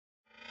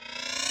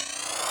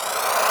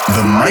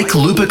The Mike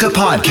Lupica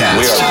Podcast.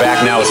 We are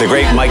back now with the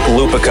great Mike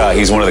Lupica.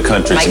 He's one of the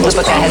country's Mike most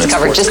Lupica has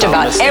covered just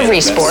about every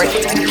sport.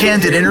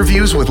 Candid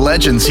interviews with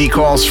legends he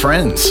calls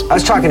friends. I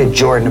was talking to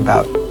Jordan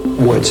about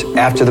Woods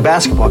after the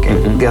basketball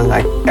game the other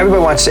night.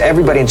 Everybody wants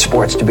everybody in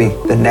sports to be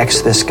the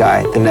next this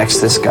guy, the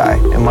next this guy.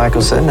 And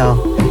Michael said, no,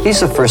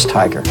 he's the first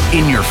Tiger.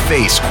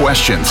 In-your-face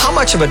questions. How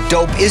much of a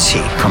dope is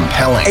he?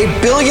 Compelling.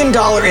 $1 billion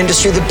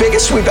industry, the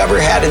biggest we've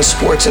ever had in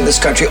sports in this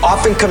country,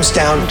 often comes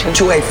down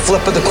to a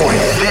flip of the coin.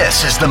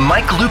 This is the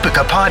Mike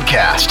Lupica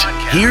Podcast.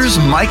 Here's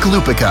Mike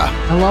Lupica.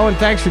 Hello, and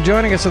thanks for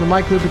joining us on the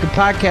Mike Lupica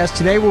Podcast.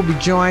 Today we'll be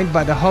joined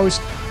by the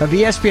host of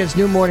ESPN's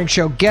new morning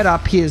show, Get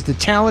Up. He is the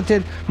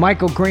talented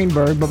Michael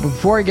Greenberg. But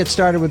before I get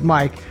started with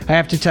Mike, I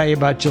have to tell you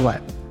about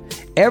Gillette.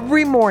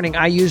 Every morning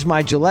I use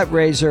my Gillette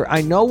razor.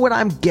 I know what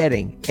I'm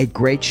getting, a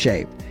great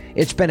shave.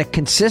 It's been a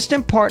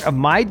consistent part of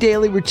my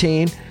daily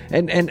routine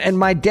and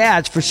my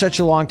dad's for such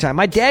a long time.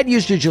 My dad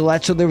used a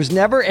Gillette, so there was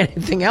never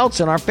anything else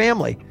in our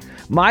family.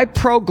 My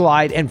Pro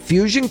Glide and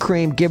Fusion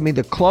Cream give me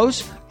the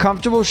close,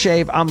 comfortable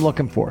shave I'm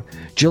looking for.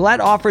 Gillette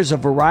offers a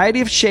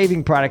variety of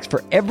shaving products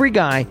for every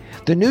guy.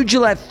 The new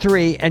Gillette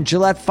 3 and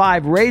Gillette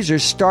 5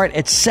 razors start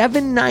at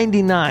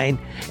 $7.99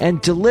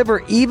 and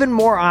deliver even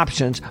more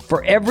options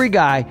for every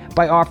guy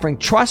by offering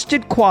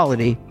trusted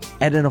quality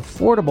at an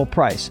affordable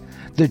price.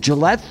 The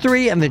Gillette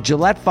 3 and the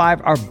Gillette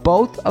 5 are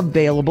both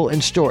available in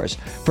stores.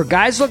 For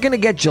guys looking to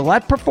get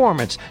Gillette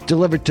Performance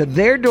delivered to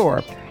their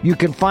door, you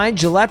can find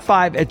Gillette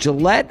 5 at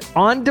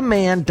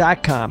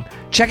GilletteOnDemand.com.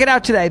 Check it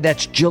out today.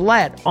 That's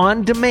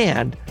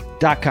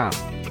GilletteOnDemand.com.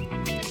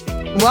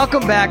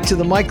 Welcome back to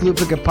the Mike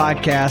Lupica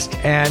Podcast,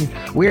 and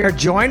we are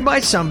joined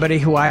by somebody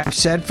who I've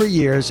said for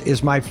years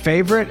is my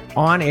favorite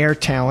on-air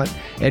talent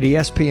at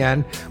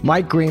ESPN,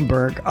 Mike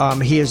Greenberg.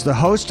 He is the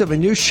host of a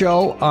new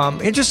show,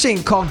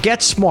 interesting, called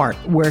Get Smart,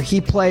 where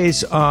he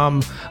plays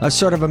a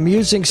sort of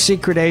amusing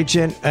secret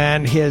agent,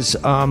 and his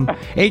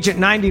Agent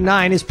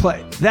 99 is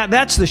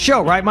that's the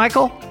show, right,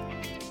 Michael?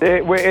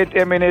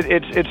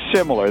 It's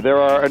similar. There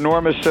are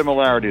enormous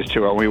similarities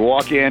to it. We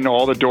walk in,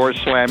 all the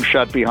doors slam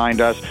shut behind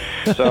us.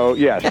 So,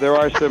 yes, there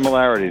are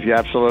similarities. Yeah,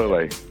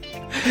 absolutely.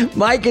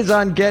 Mike is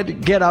on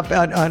Get Up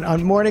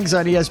on mornings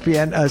on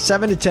ESPN,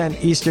 7 to 10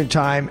 Eastern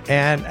Time.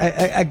 And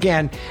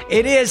again,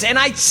 it is, and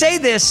I say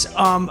this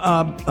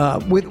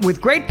with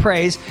great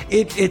praise,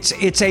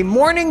 it's a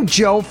morning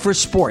Joe for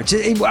sports.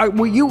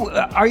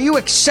 Are you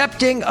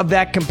accepting of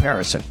that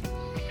comparison?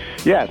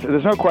 Yes,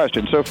 there's no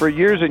question. So for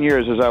years and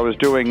years, as I was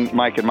doing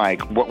Mike and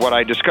Mike, what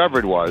I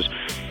discovered was,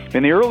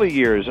 in the early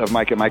years of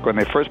Mike and Mike, when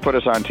they first put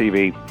us on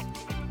TV,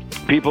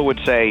 people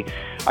would say,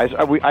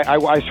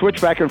 I switch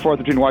back and forth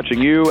between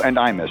watching you and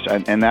Imus,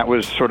 and that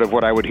was sort of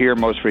what I would hear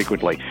most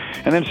frequently.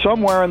 And then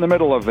somewhere in the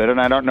middle of it, and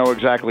I don't know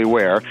exactly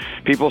where,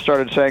 people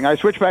started saying, I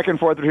switch back and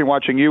forth between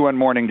watching you and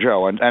Morning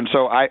Joe. And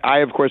so I,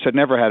 of course, had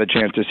never had a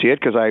chance to see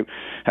it because I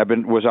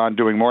was on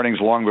doing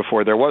mornings long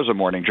before there was a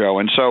Morning Joe.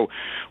 And so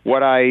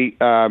what I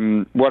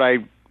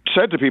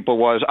said to people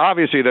was,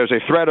 obviously there's a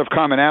thread of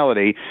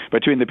commonality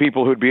between the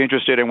people who'd be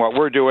interested in what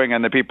we're doing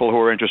and the people who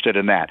are interested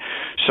in that.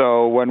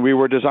 So when we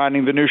were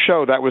designing the new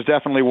show, that was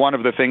definitely one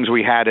of the things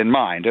we had in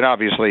mind. And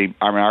obviously,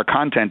 our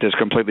content is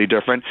completely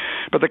different,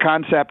 but the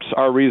concepts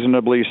are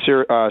reasonably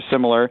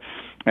similar.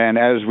 And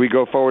as we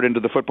go forward into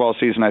the football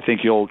season, I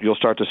think you'll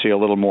start to see a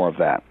little more of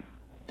that.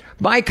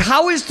 Mike,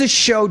 how is the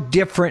show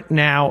different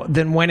now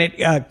than when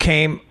it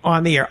came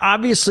on the air?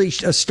 Obviously,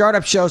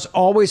 startup shows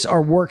always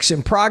are works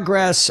in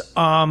progress.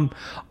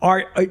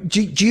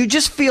 Do you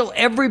just feel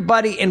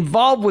everybody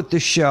involved with the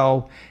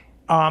show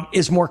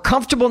is more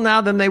comfortable now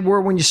than they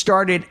were when you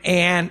started?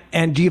 And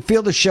do you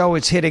feel the show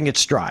is hitting its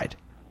stride?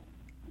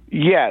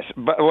 Yes,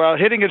 but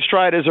hitting its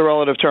stride is a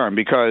relative term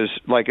because,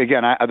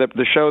 again,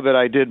 the show that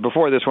I did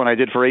before this one, I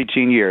did for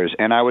 18 years,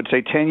 and I would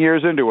say 10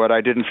 years into it, I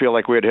didn't feel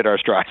like we had hit our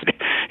stride.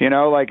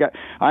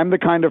 I'm the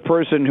kind of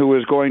person who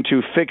is going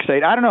to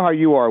fixate. I don't know how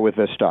you are with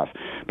this stuff,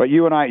 but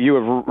you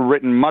have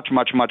written much,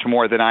 much, much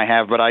more than I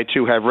have, but I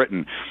too have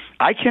written.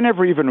 I can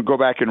never even go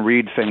back and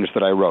read things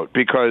that I wrote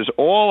because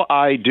all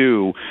I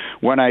do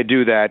when I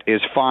do that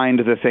is find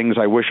the things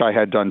I wish I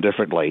had done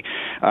differently.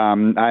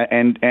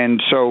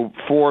 And so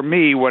for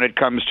me, when it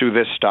comes to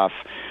this stuff,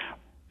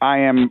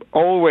 I am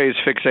always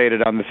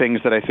fixated on the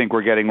things that I think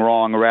we're getting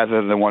wrong rather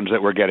than the ones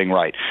that we're getting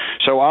right.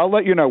 So I'll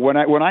let you know, when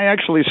I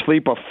actually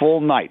sleep a full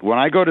night, when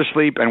I go to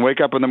sleep and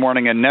wake up in the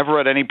morning and never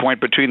at any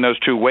point between those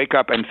two wake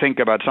up and think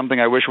about something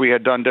I wish we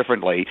had done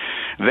differently,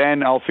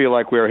 then I'll feel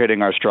like we're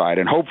hitting our stride.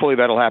 And hopefully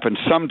that'll happen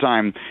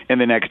sometime in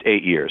the next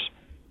 8 years.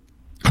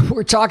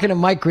 We're talking to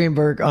Mike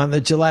Greenberg on the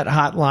Gillette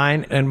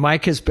Hotline, and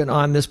Mike has been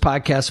on this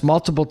podcast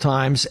multiple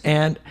times.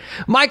 And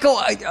Michael,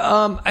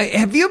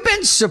 have you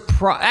been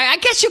surprised? I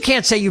guess you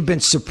can't say you've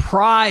been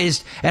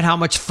surprised at how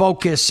much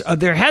focus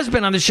there has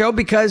been on the show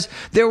because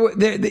there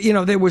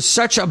was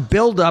such a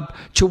buildup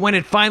to when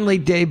it finally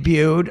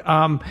debuted.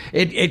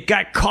 It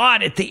got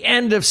caught at the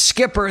end of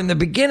Skipper in the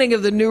beginning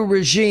of the new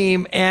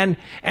regime, and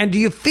do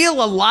you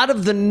feel a lot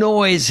of the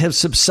noise has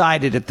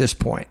subsided at this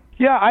point?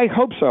 Yeah, I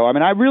hope so. I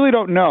mean, I really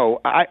don't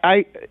know.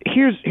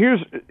 Here's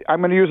I'm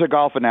going to use a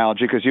golf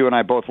analogy because you and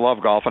I both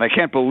love golf, and I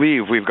can't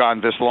believe we've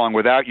gone this long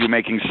without you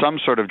making some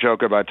sort of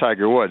joke about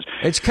Tiger Woods.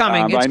 It's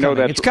coming. I know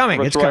it's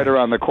coming. It's right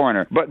around the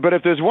corner. But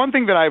if there's one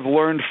thing that I've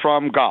learned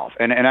from golf,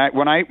 and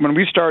when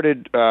we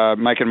started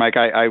Mike and Mike,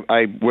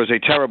 I was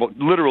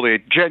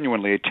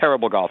genuinely a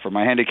terrible golfer.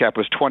 My handicap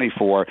was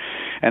 24,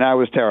 and I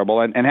was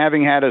terrible. And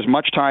having had as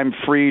much time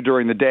free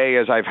during the day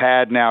as I've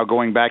had now,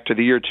 going back to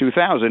the year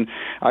 2000,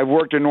 I've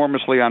worked enormously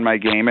on my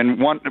game, and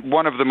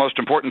one of the most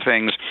important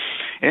things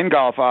in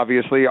golf,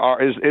 obviously,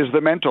 is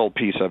the mental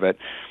piece of it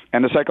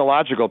and the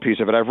psychological piece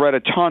of it. I've read a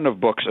ton of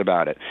books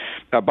about it.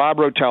 Bob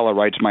Rotella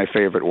writes my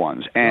favorite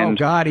ones. And oh,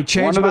 God, he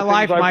changed my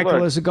life,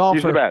 Michael, as a golfer.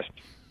 He's the best.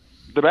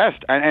 The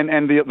best,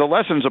 and the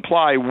lessons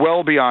apply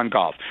well beyond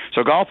golf.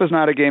 So golf is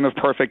not a game of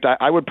perfect.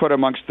 I would put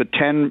amongst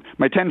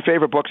my 10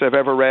 favorite books I've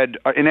ever read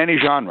in any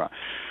genre.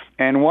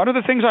 And one of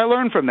the things I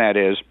learned from that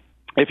is,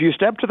 if you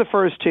step to the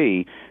first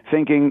tee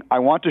thinking, I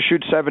want to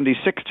shoot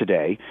 76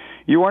 today,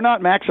 you are not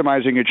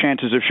maximizing your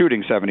chances of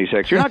shooting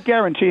 76. You're not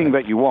guaranteeing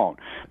that you won't,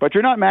 but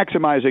you're not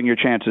maximizing your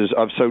chances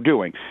of so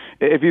doing.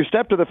 If you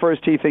step to the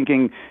first tee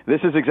thinking,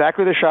 this is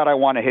exactly the shot I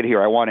want to hit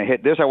here, I want to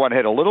hit this, I want to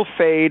hit a little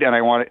fade, and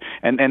I want it,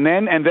 and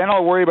then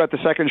I'll worry about the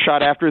second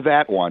shot after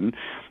that one.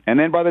 And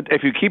then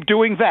if you keep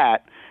doing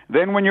that,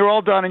 then when you're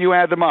all done and you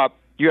add them up,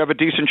 you have a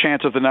decent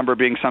chance of the number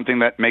being something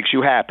that makes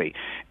you happy.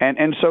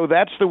 And so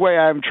that's the way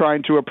I'm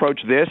trying to approach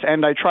this,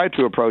 and I try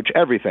to approach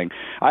everything.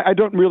 I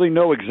don't really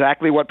know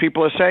exactly what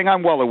people are saying.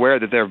 I'm well aware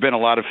that there have been a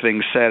lot of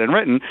things said and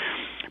written,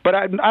 but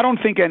I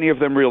don't think any of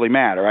them really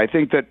matter. I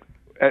think that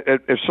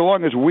so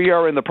long as we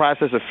are in the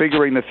process of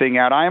figuring the thing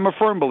out, I am a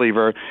firm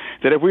believer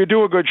that if we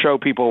do a good show,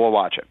 people will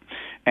watch it.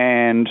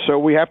 And so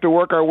we have to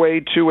work our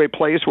way to a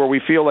place where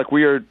we feel like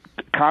we are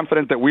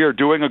confident that we are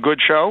doing a good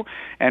show.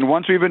 And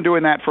once we've been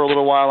doing that for a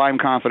little while, I'm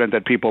confident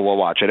that people will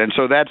watch it. And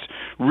so that's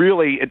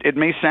really, it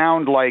may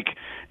sound like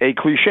a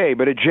cliche,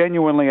 but it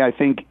genuinely, I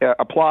think,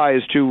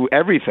 applies to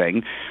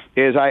everything,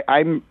 is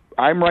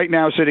I'm right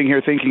now sitting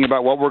here thinking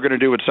about what we're going to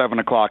do at 7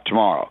 o'clock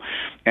tomorrow.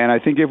 And I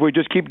think if we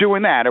just keep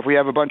doing that, if we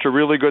have a bunch of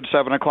really good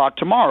 7 o'clock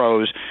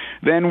tomorrows,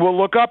 then we'll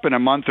look up in a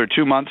month or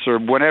 2 months or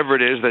whenever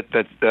it is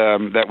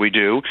that we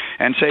do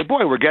and say,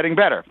 boy, we're getting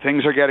better.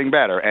 Things are getting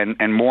better.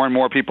 And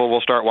more people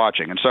will start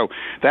watching. And so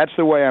that's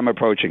the way I'm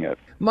approaching it.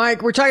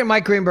 Mike, we're talking to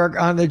Mike Greenberg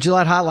on the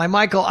Gillette Hotline.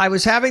 Michael, I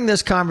was having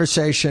this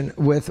conversation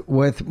with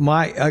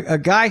a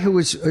guy who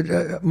was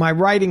my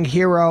writing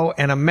hero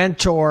and a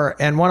mentor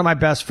and one of my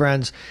best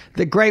friends,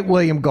 the great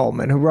William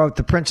Goldman, who wrote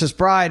The Princess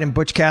Bride and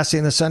Butch Cassidy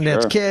and the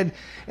Sundance Kid.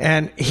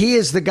 And he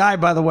is the guy,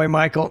 by the way,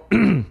 Michael,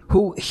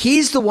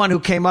 he's the one who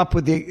came up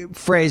with the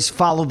phrase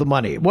 "follow the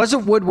money." It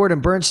wasn't Woodward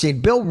and Bernstein.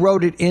 Bill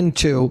wrote it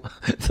into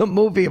the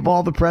movie of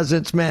All the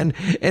President's Men,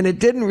 and it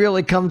didn't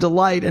really come to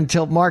light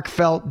until Mark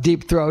Felt,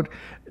 Deep Throat,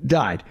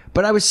 died.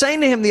 But I was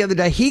saying to him the other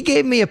day, he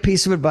gave me a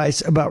piece of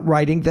advice about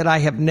writing that I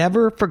have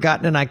never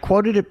forgotten, and I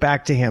quoted it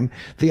back to him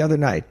the other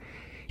night.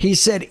 He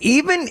said,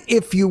 even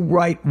if you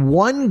write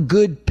one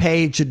good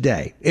page a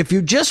day, if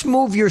you just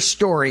move your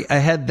story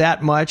ahead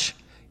that much,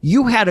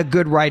 you had a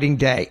good writing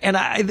day. And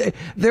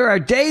there are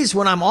days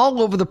when I'm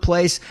all over the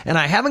place and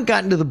I haven't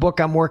gotten to the book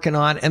I'm working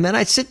on. And then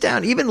I sit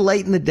down even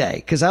late in the day,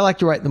 because I like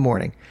to write in the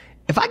morning.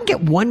 If I can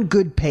get one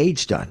good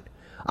page done,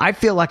 I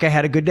feel like I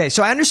had a good day.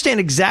 So I understand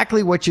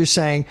exactly what you're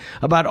saying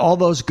about all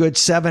those good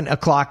 7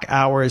 o'clock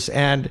hours,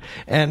 and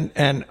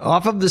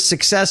off of the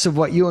success of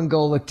what you and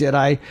Golick did,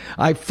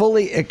 I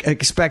fully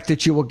expect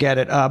that you will get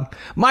it.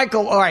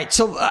 Michael, all right.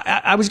 So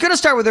I was going to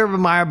start with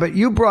Urban Meyer, but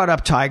you brought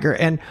up Tiger,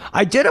 and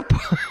I did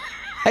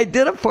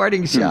a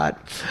parting shot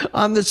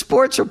on the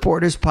Sports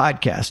Reporters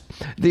podcast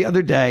the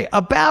other day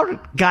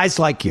about guys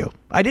like you.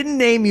 I didn't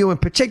name you in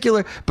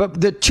particular,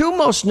 but the two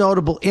most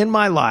notable in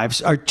my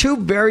lives are two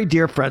very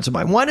dear friends of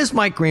mine. One is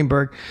Mike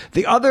Greenberg.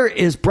 The other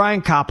is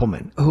Brian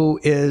Koppelman, who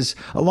is,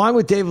 along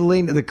with David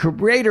Lean, the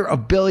creator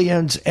of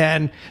Billions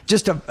and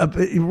just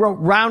he wrote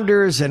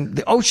Rounders and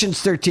the Ocean's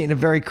 13, a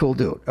very cool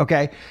dude.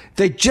 Okay.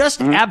 They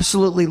just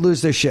absolutely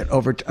lose their shit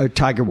over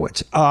Tiger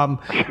Woods.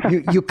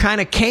 You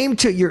kind of came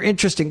to your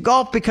interest in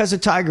golf because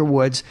of Tiger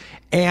Woods.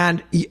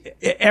 And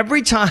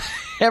every time,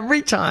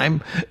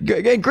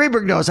 and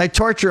Greenberg knows, I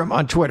torture him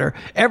on Twitter.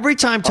 Every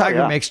time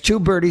Tiger makes 2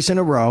 birdies in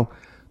a row,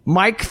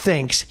 Mike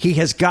thinks he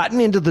has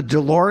gotten into the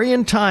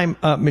DeLorean time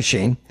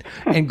machine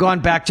and gone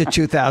back to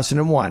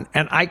 2001.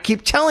 And I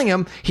keep telling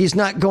him he's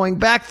not going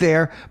back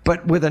there,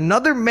 but with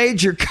another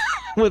major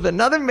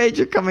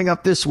coming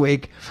up this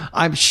week,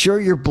 I'm sure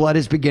your blood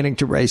is beginning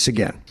to race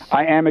again.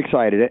 I am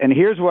excited. And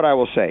here's what I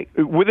will say.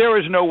 There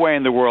is no way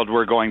in the world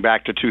we're going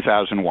back to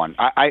 2001.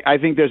 I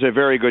think there's a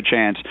very good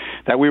chance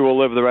that we will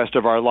live the rest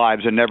of our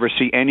lives and never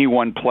see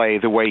anyone play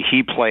the way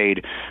he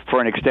played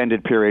for an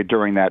extended period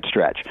during that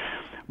stretch.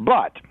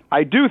 But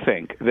I do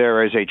think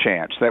there is a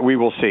chance that we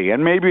will see,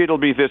 and maybe it'll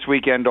be this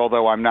weekend,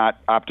 although I'm not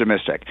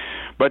optimistic,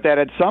 but that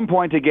at some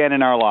point again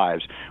in our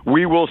lives,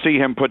 we will see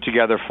him put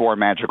together 4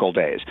 magical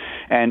days.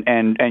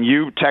 And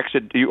you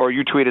texted or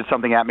you tweeted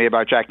something at me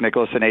about Jack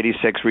Nicklaus in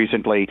 '86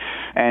 recently,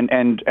 and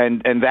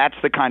that's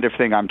the kind of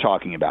thing I'm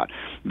talking about.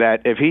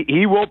 That if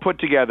he will put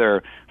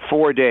together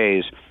 4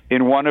 days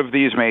in one of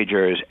these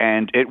majors,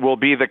 and it will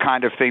be the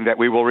kind of thing that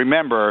we will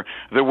remember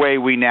the way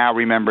we now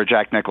remember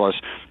Jack Nicklaus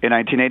in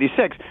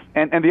 1986.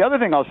 And the other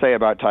thing I'll say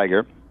about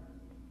Tiger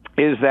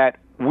is that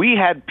we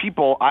had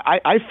people,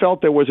 I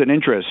felt there was an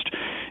interest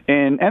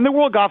in, and the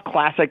World Golf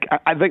Classic,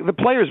 I think the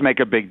players make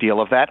a big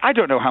deal of that. I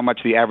don't know how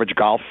much the average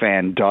golf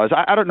fan does.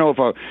 I don't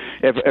know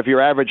if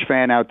your average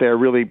fan out there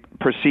really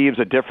perceives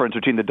a difference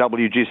between the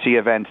WGC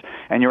event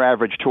and your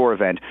average tour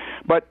event.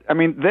 But, I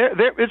mean,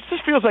 it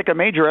just feels like a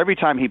major every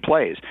time he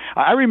plays.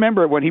 I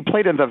remember when he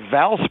played in the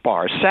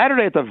Valspar.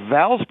 Saturday at the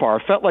Valspar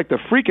felt like the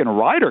freaking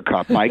Ryder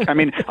Cup, Mike. I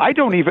mean,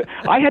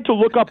 I had to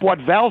look up what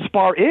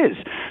Valspar is.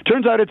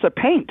 Turns out it's a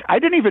paint. I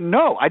didn't even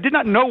know. I did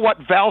not know what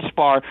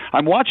Valspar.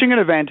 I'm watching an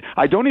event.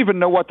 I don't even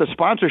know what the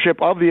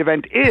sponsorship of the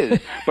event is,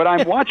 but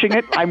I'm watching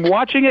it. I'm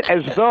watching it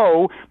as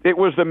though it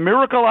was the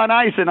Miracle on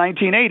Ice in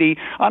 1980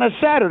 on a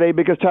Saturday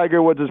because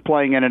Tiger Woods is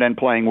playing in it and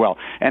playing well.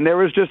 And there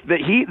was just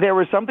there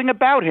was something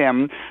about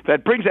him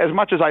that brings, as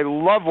much as I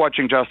love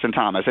watching Justin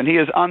Thomas, and he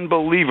is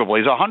unbelievable.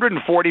 He's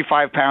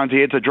 145 pounds.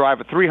 He hits a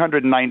drive at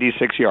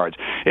 396 yards.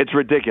 It's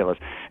ridiculous.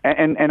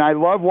 And I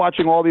love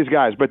watching all these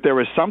guys, but there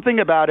is something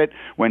about it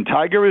when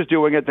Tiger is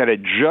doing it that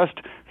it just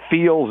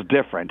feels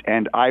different,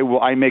 and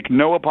I make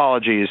no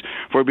apologies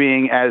for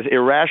being as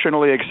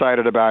irrationally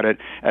excited about it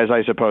as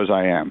I suppose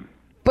I am.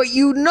 But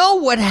you know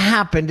what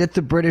happened at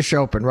the British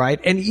Open, right?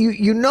 And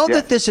you know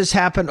that this has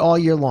happened all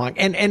year long.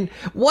 And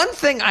one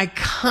thing I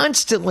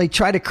constantly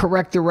try to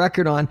correct the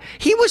record on,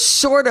 he was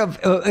sort of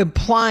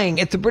implying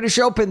at the British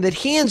Open that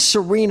he and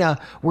Serena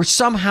were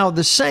somehow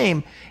the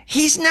same.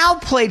 He's now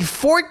played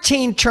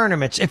 14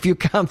 tournaments, if you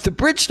count the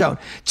Bridgestone.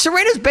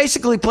 Serena's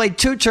basically played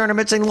 2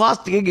 tournaments and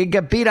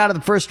got beat out of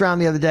the first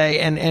round the other day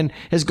and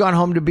has gone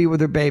home to be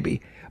with her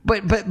baby.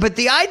 But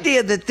the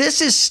idea that this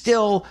is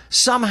still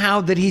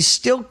somehow that he's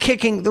still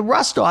kicking the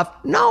rust off,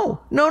 no.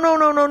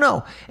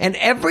 And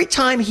every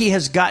time he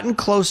has gotten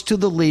close to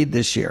the lead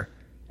this year,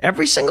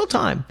 every single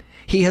time,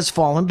 he has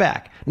fallen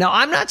back. Now,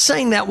 I'm not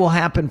saying that will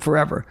happen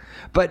forever,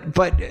 but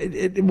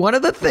one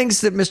of the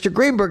things that Mr.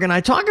 Greenberg and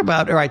I talk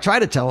about, or I try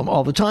to tell him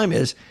all the time,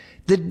 is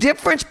the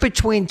difference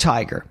between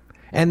Tiger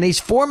and these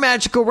 4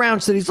 magical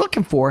rounds that he's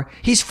looking for.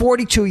 He's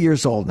 42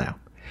 years old now.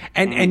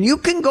 And you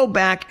can go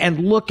back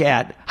and look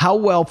at how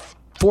well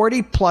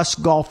 40-plus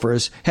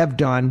golfers have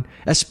done,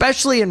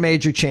 especially in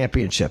major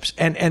championships.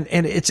 And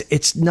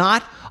it's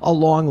not a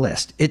long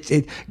list.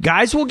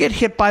 Guys will get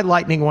hit by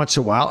lightning once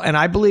in a while, and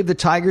I believe the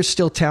Tiger's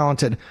still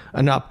talented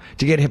enough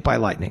to get hit by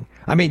lightning.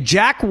 I mean,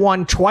 Jack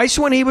won twice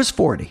when he was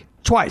 40.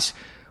 Twice.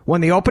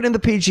 Won the Open and the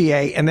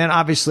PGA, and then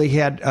obviously he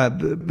had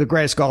the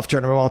greatest golf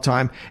tournament of all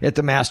time at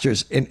the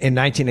Masters in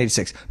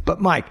 1986.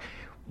 But, Mike,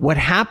 what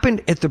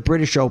happened at the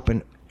British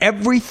Open,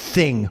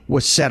 everything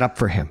was set up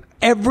for him.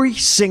 Every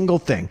single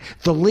thing.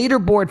 The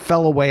leaderboard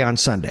fell away on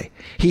Sunday.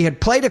 He had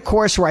played a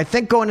course where I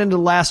think going into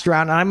the last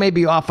round, and I may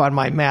be off on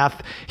my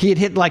math, he had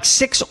hit like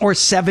 6 or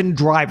 7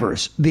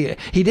 drivers.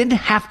 He didn't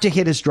have to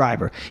hit his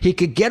driver. He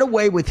could get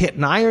away with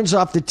hitting irons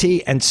off the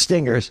tee and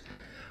stingers.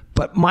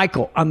 But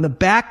Michael, on the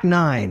back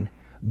 9,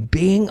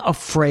 being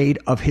afraid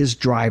of his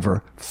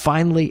driver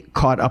finally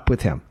caught up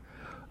with him.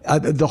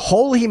 The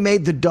hole he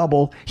made the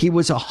double, he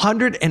was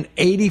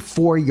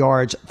 184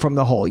 yards from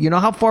the hole. You know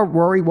how far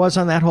Rory was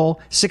on that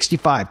hole?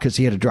 65, because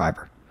he had a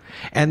driver.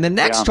 And the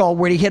next hole,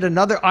 where he hit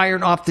another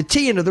iron off the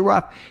tee into the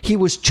rough, he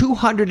was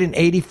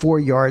 284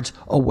 yards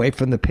away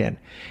from the pin.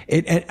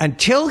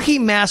 Until he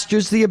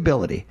masters the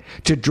ability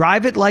to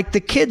drive it like the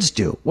kids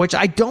do, which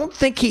I don't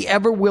think he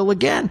ever will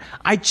again,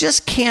 I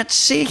just can't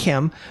see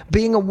him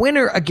being a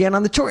winner again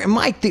on the tour. And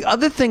Mike, the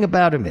other thing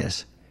about him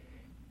is,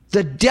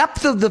 the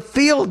depth of the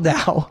field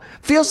now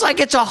feels like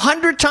it's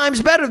 100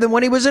 times better than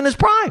when he was in his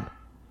prime.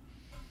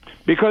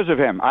 Because of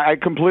him. I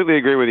completely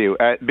agree with you.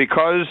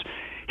 Because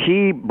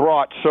he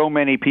brought so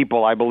many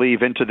people, I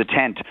believe, into the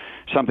tent,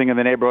 something in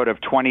the neighborhood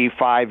of 20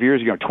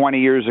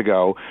 years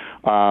ago,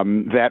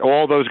 that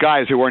all those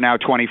guys who are now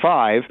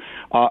 25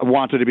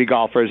 wanted to be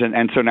golfers,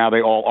 and so now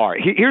they all are.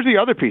 Here's the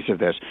other piece of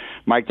this,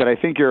 Mike, that I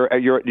think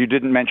you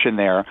didn't mention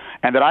there,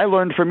 and that I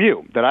learned from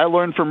you, that I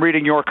learned from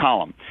reading your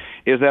column,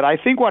 is that I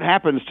think what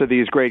happens to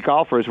these great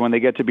golfers when they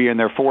get to be in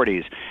their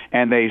 40s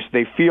and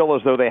they feel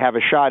as though they have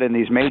a shot in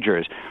these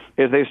majors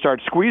is they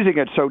start squeezing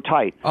it so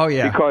tight. Oh,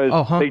 yeah.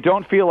 Because they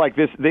don't feel like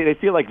this. They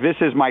feel like this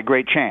is my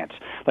great chance.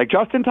 Like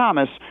Justin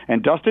Thomas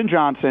and Dustin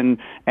Johnson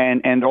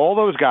and all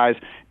those guys,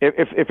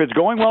 if it's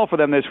going well for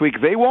them this week,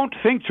 they won't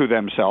think to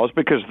themselves,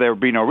 because there would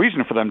be no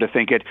reason for them to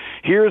think it,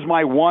 here's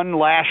my one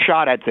last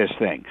shot at this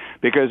thing.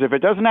 Because if it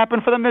doesn't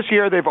happen for them this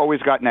year, they've always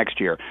got next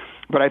year.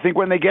 But I think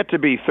when they get to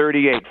be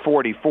 38,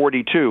 40,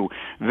 42,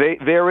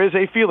 there is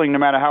a feeling, no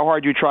matter how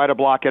hard you try to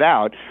block it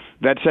out,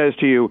 that says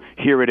to you,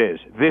 here it is.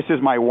 This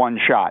is my one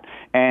shot.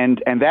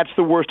 And that's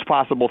the worst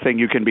possible thing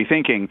you can be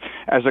thinking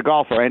as a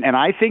golfer. And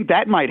I think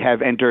that might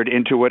have entered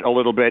into it a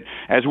little bit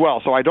as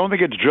well. So I don't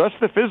think it's just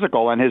the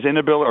physical and his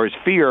inability or his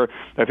fear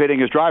of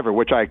hitting his driver,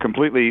 which I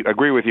completely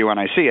agree with you when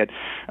I see it.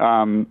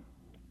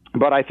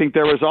 But I think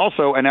there was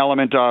also an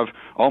element of,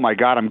 oh, my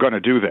God, I'm going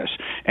to do this.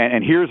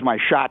 And here's my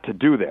shot to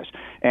do this.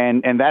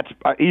 And that's,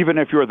 even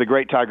if you're the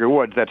great Tiger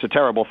Woods, that's a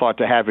terrible thought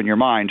to have in your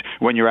mind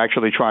when you're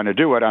actually trying to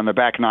do it on the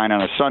back nine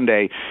on a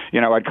Sunday,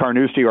 at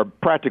Carnoustie or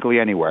practically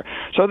anywhere.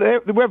 So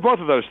we have both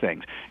of those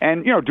things.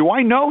 And, do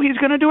I know he's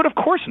going to do it? Of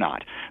course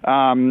not.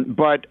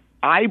 But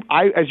I,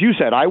 as you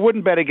said, I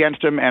wouldn't bet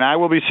against him, and I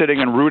will be sitting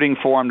and rooting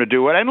for him to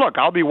do it. And look,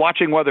 I'll be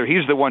watching whether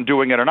he's the one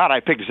doing it or not. I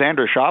picked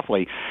Xander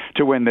Schauffele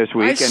to win this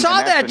week. I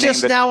saw that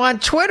just now on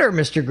Twitter,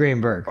 Mr.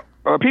 Greenberg.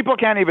 People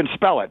can't even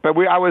spell it. But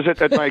I was at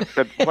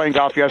playing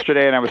golf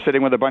yesterday, and I was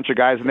sitting with a bunch of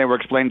guys, and they were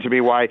explaining to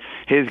me why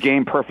his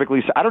game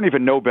perfectly. I don't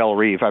even know Belle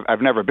Reve.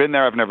 I've never been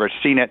there. I've never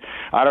seen it.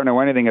 I don't know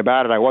anything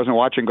about it. I wasn't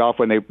watching golf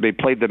when they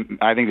played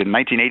I think in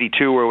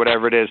 1982 or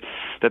whatever it is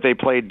that they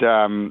played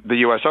the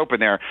U.S. Open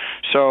there.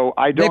 So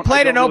I don't. They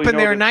played an Open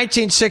there in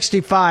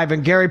 1965,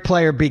 and Gary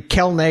Player beat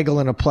Kel Nagel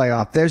in a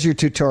playoff. There's your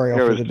tutorial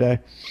for the day.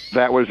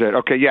 That was it.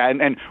 Okay, yeah,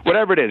 and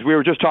whatever it is, we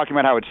were just talking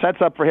about how it sets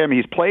up for him.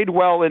 He's played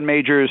well in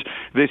majors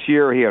this year.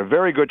 He had a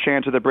very good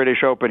chance at the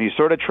British Open. He's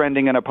sort of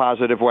trending in a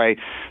positive way.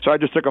 So I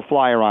just took a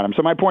flyer on him.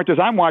 So my point is,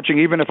 I'm watching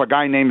even if a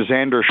guy named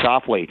Xander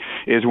Schauffele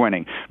is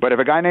winning. But if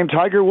a guy named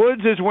Tiger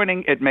Woods is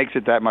winning, it makes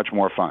it that much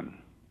more fun.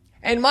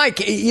 And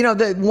Mike,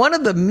 one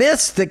of the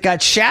myths that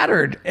got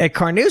shattered at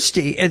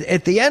Carnoustie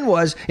at the end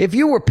was if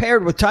you were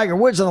paired with Tiger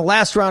Woods in the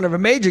last round of a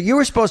major, you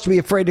were supposed to be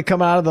afraid to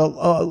come out of the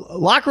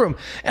locker room.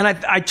 And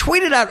I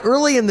tweeted out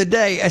early in the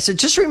day, I said,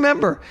 just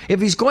remember,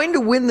 if he's going to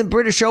win the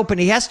British Open,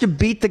 he has to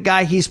beat the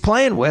guy he's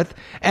playing with.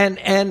 And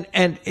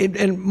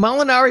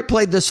Molinari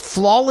played this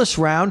flawless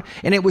round,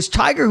 and it was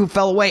Tiger who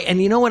fell away.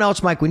 And you know what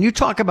else, Mike? When you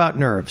talk about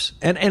nerves,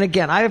 and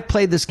again, I have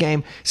played this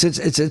game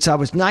since I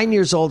was 9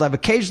 years old. I've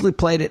occasionally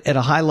played it at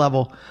a high level.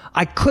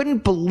 I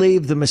couldn't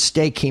believe the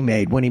mistake he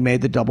made when he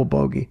made the double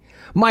bogey.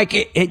 Mike,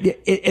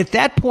 at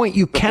that point,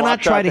 you cannot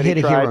try to hit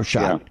a hero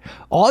shot. Yeah.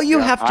 All you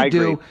have to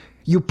do,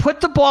 you put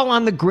the ball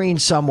on the green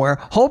somewhere,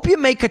 hope you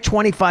make a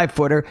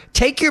 25-footer,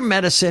 take your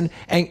medicine,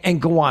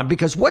 and go on.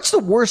 Because what's the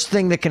worst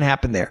thing that can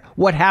happen there?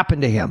 What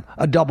happened to him?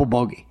 A double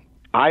bogey.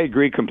 I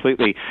agree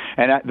completely.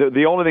 And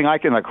the only thing I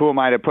can, who am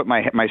I to put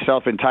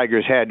myself in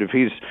Tiger's head if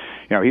he's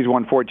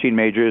won 14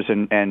 majors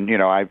and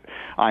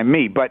I'm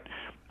me. But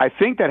I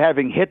think that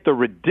having hit the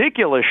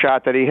ridiculous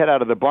shot that he hit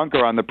out of the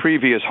bunker on the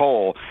previous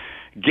hole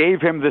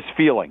gave him this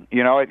feeling.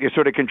 It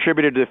sort of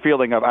contributed to the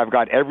feeling of I've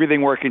got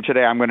everything working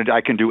today. I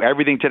can do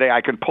everything today.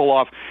 I can pull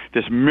off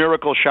this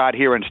miracle shot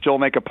here and still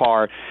make a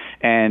par.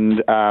 And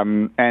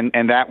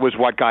that was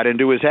what got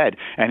into his head.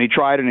 And he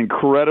tried an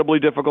incredibly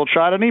difficult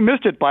shot, and he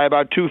missed it by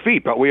about 2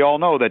 feet. But we all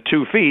know that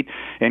 2 feet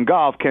in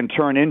golf can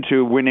turn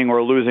into winning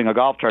or losing a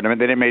golf tournament.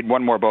 Then he made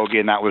one more bogey,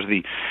 and that was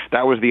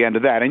the end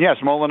of that. And yes,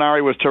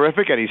 Molinari was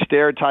terrific, and he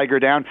stared Tiger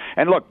down.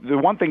 And look, the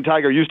one thing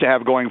Tiger used to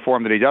have going for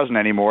him that he doesn't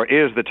anymore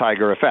is the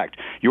Tiger effect.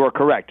 You are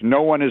correct.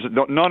 None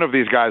of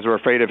these guys are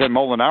afraid of him.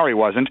 Molinari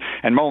wasn't,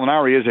 and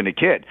Molinari isn't a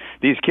kid.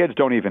 These kids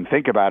don't even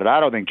think about it. I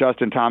don't think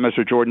Justin Thomas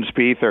or Jordan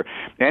Spieth or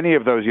any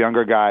of those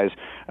younger guys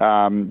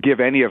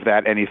give any of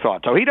that any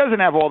thought. So he doesn't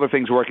have all the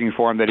things working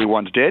for him that he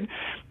once did,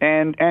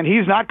 and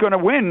he's not going to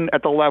win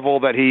at the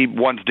level that he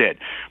once did.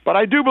 But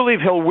I do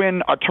believe he'll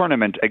win a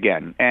tournament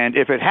again, and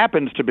if it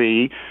happens to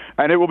be,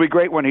 and it will be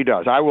great when he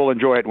does, I will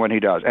enjoy it when he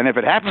does, and if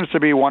it happens to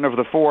be one of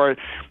the four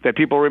that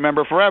people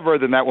remember forever,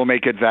 then that will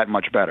make it that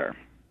much better.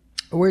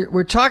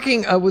 We're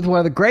talking with one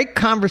of the great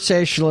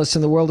conversationalists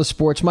in the world of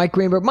sports, Mike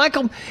Greenberg.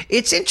 Michael,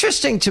 it's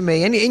interesting to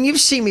me, and you've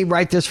seen me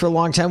write this for a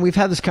long time. We've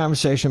had this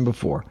conversation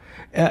before.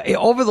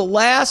 Over the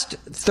last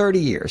 30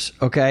 years,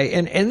 okay,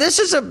 and this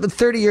is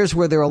 30 years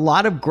where there are a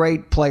lot of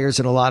great players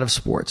in a lot of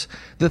sports.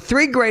 The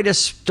three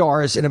greatest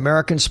stars in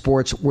American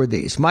sports were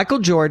these: Michael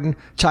Jordan,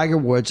 Tiger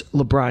Woods,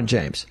 LeBron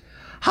James.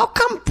 How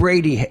come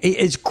Brady,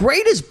 as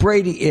great as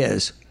Brady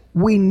is,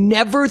 we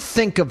never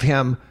think of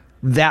him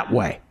that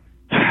way?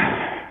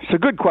 It's a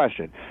good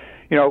question.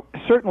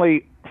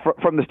 Certainly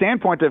from the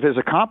standpoint of his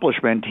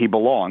accomplishment, he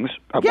belongs.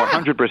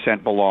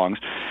 100% belongs.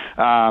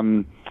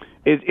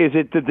 Is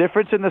it the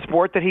difference in the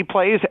sport that he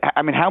plays?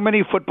 I mean, how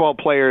many football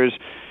players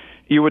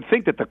you would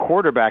think that the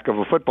quarterback of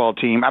a football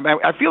team?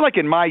 I feel like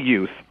in my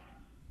youth,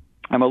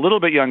 I'm a little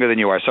bit younger than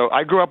you are, so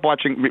I grew up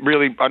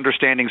really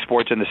understanding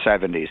sports in the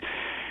 70s.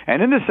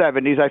 And in the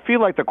 70s, I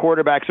feel like the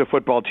quarterbacks of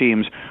football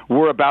teams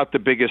were about the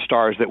biggest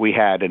stars that we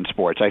had in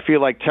sports. I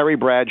feel like Terry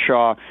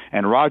Bradshaw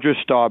and Roger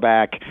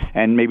Staubach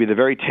and maybe the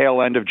very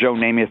tail end of Joe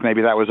Namath,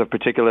 maybe that was of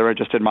particular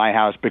interest in my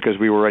house because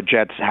we were a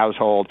Jets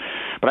household.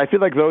 But I feel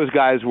like those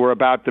guys were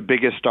about the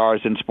biggest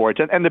stars in sports.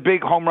 And the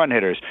big home run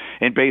hitters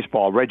in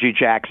baseball, Reggie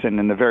Jackson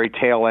and the very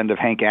tail end of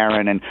Hank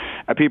Aaron and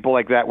people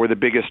like that were the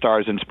biggest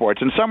stars in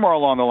sports. And somewhere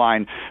along the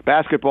line,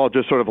 basketball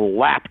just sort of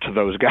lapped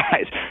those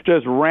guys,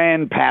 just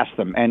ran past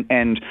them.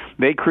 And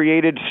they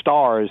created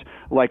stars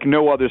like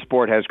no other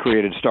sport has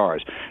created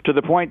stars, to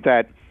the point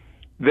that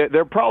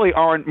there probably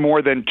aren't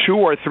more than 2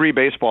 or 3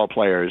 baseball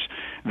players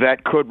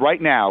that could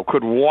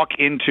walk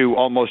into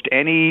almost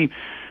any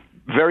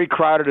very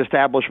crowded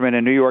establishment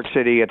in New York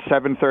City at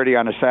 7:30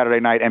 on a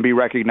Saturday night and be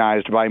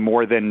recognized by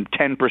more than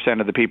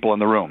 10% of the people in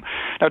the room.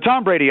 Now,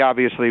 Tom Brady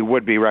obviously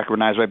would be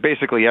recognized by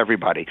basically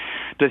everybody.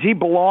 Does he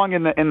belong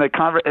in the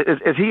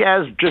is he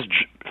as just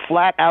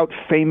flat out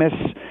famous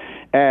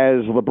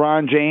as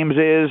LeBron James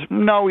is?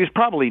 No, he's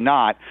probably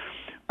not.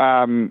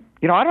 I'm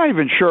not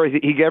even sure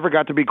he ever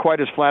got to be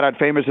quite as flat-out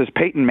famous as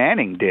Peyton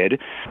Manning did,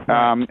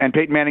 and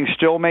Peyton Manning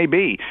still may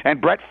be.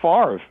 And Brett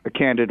Favre,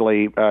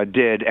 candidly,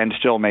 did and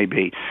still may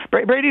be.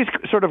 Brady's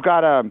sort of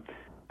got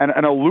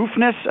an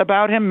aloofness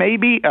about him,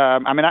 maybe.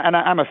 I'm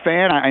a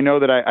fan. I know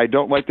that I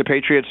don't like the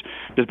Patriots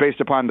just based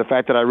upon the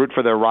fact that I root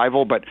for their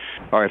rival,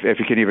 or if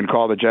you can even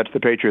call the Jets the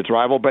Patriots'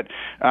 rival. But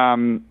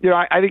I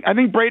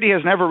think Brady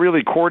has never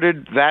really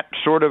courted that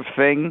sort of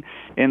thing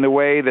in the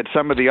way that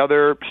some of the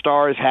other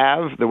stars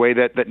have, the way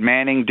that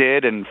Manning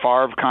did and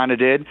Favre kind of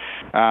did.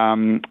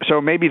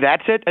 So maybe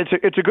that's it.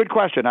 It's a good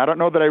question. I don't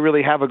know that I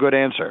really have a good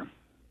answer.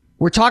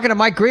 We're talking to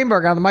Mike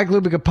Greenberg on the Mike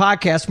Lupica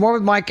podcast. More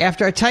with Mike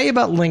after I tell you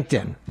about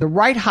LinkedIn. The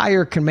right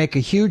hire can make a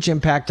huge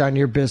impact on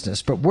your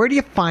business, but where do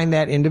you find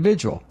that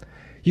individual?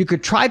 You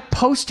could try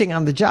posting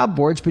on the job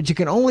boards, but you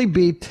can only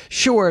be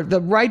sure the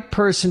right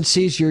person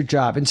sees your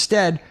job.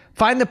 Instead,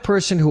 find the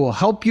person who will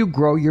help you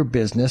grow your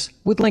business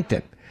with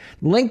LinkedIn.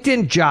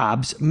 LinkedIn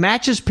Jobs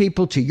matches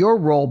people to your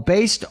role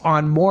based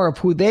on more of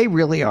who they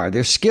really are,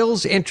 their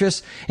skills,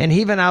 interests, and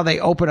even how they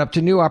open up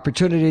to new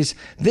opportunities.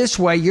 This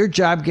way, your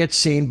job gets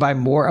seen by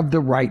more of the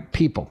right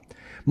people.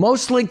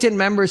 Most LinkedIn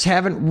members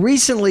haven't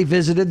recently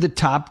visited the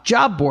top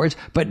job boards,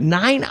 but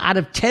 9 out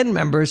of 10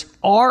 members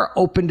are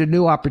open to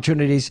new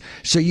opportunities,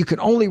 so you can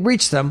only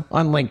reach them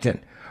on LinkedIn.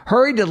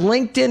 Hurry to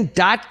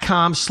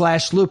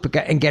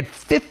LinkedIn.com/Lupica and get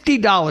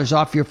 $50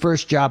 off your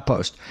first job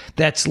post.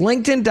 That's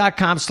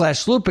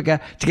LinkedIn.com/Lupica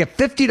to get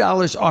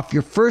 $50 off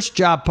your first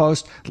job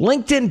post.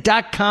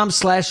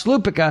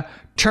 LinkedIn.com/Lupica.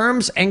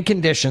 Terms and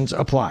conditions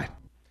apply.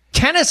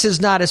 Tennis is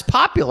not as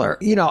popular.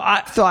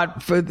 I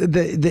thought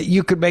that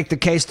you could make the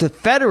case that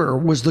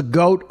Federer was the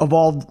GOAT of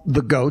all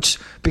the GOATs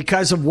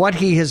because of what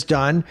he has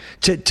done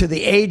to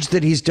the age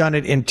that he's done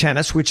it in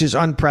tennis, which is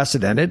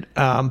unprecedented.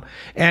 And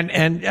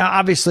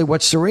obviously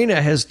what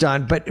Serena has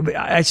done. But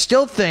I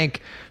still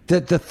think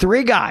that the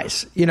 3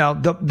 guys,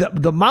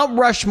 the Mount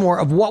Rushmore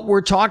of what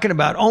we're talking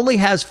about only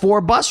has 4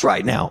 busts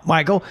right now,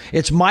 Michael.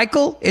 It's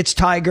Michael, it's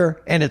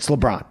Tiger, and it's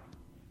LeBron.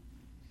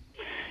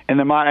 And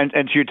so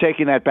you're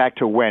taking that back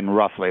to when,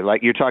 roughly?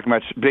 Like you're talking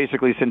about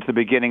basically since the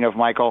beginning of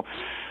Michael?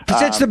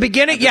 Since the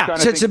beginning, yeah.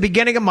 Since the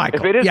beginning of Michael.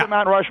 If it is the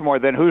Mount Rushmore,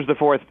 then who's the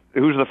fourth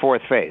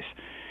face?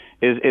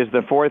 Is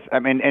the fourth? I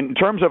mean, in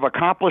terms of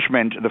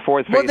accomplishment, the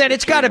fourth face. Well, then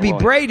it's got to be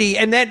Brady,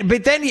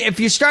 but then if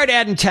you start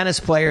adding tennis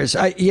players,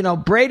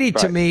 Brady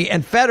to me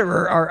and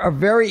Federer are a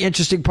very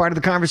interesting part of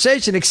the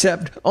conversation.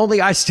 Except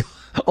only I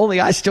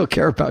still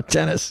care about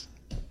tennis.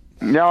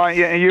 No,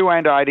 you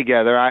and I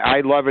together.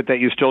 I love it that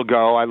you still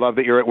go. I love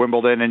that you're at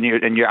Wimbledon, and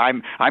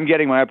I'm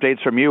getting my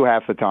updates from you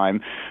half the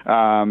time.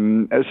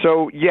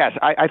 So yes,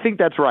 I think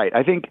that's right.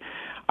 I think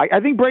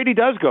Brady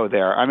does go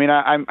there. I mean,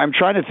 I'm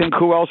trying to think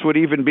who else would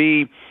even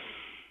be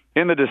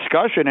in the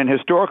discussion. And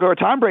historically,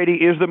 Tom Brady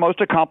is the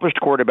most accomplished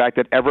quarterback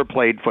that ever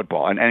played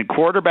football, and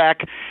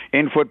quarterback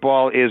in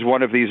football is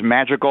one of these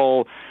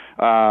magical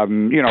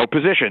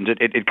positions.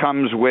 It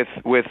comes with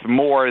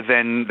more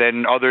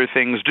than other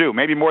things do,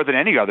 maybe more than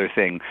any other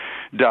thing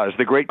does.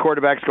 The great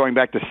quarterbacks going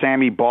back to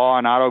Sammy Baugh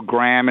and Otto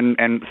Graham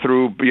and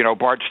through,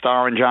 Bart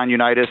Starr and John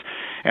Unitas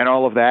and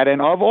all of that.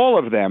 And of all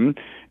of them,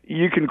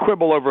 you can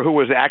quibble over who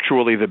was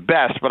actually the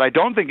best, but I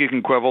don't think you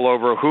can quibble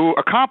over who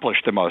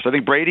accomplished the most. I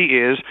think Brady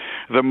is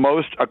the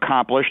most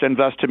accomplished and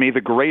thus, to me, the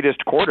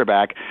greatest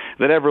quarterback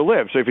that ever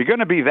lived. So if you're going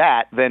to be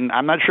that, then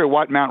I'm not sure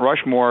what Mount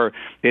Rushmore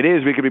it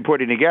is we could be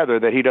putting together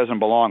that he doesn't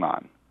belong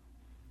on.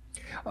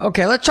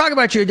 Okay, let's talk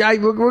about you.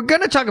 We're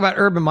going to talk about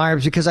Urban Meyer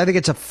because I think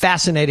it's a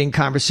fascinating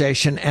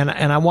conversation, and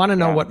I want to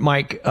know what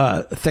Mike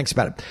thinks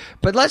about it.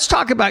 But let's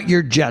talk about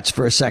your Jets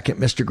for a second,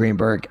 Mr.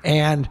 Greenberg.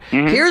 And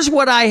here's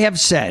what I have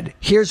said.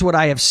 Here's what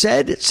I have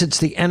said since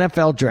the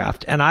NFL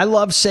draft. And I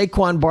love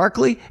Saquon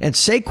Barkley, and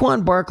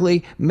Saquon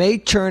Barkley may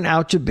turn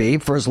out to be,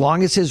 for as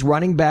long as his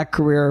running back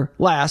career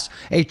lasts,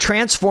 a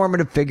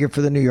transformative figure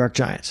for the New York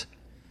Giants.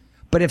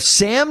 But if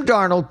Sam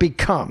Darnold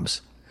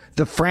becomes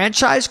the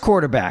franchise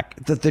quarterback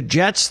that the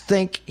Jets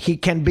think he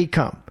can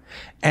become,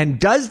 and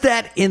does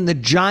that in the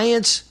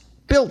Giants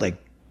building,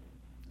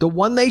 the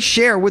one they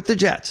share with the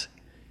Jets,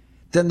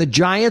 then the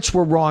Giants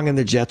were wrong and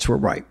the Jets were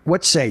right.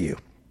 What say you?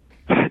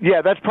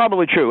 Yeah, that's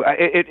probably true.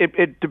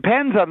 It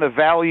depends on the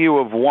value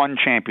of one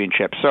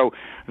championship. So,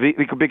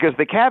 because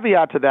the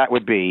caveat to that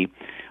would be,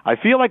 I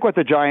feel like what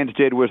the Giants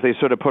did was they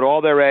sort of put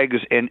all their eggs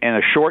in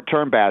a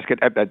short-term basket.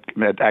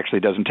 It actually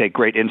doesn't take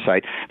great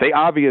insight. They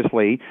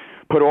obviously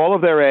put all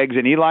of their eggs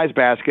in Eli's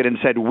basket and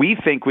said, we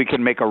think we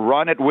can make a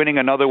run at winning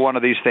another one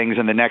of these things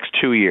in the next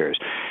 2 years.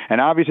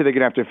 And obviously they're going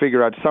to have to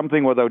figure out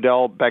something with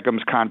Odell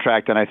Beckham's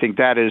contract, and I think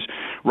that is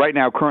right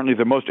now currently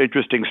the most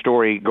interesting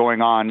story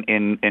going on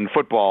in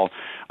football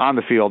on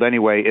the field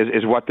anyway,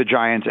 is what the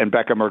Giants and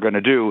Beckham are going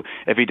to do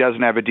if he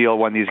doesn't have a deal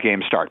when these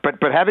games start.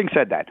 But having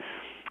said that,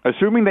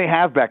 assuming they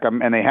have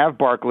Beckham and they have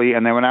Barkley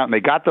and they went out and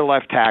they got the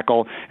left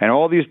tackle and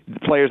all these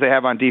players they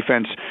have on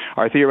defense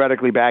are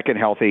theoretically back and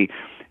healthy,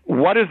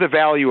 what is the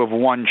value of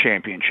one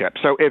championship?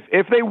 So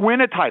if they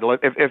win a title,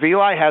 if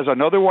Eli has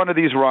another one of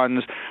these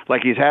runs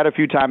like he's had a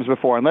few times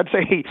before, and let's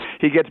say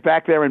he gets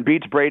back there and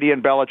beats Brady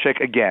and Belichick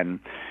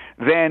again,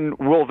 then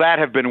will that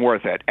have been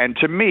worth it? And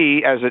to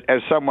me, as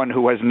someone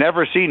who has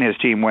never seen his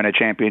team win a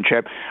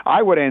championship,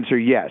 I would answer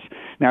yes.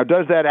 Now,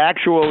 does that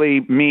actually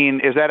mean,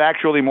 is that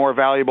actually more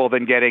valuable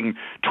than getting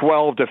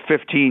 12 to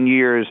 15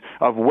 years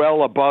of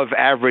well above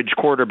average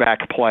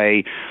quarterback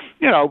play?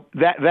 You know,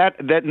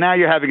 that now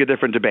you're having a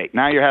different debate.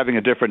 Now you're having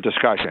a different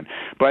discussion.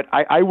 But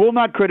I will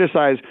not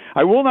criticize,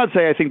 I will not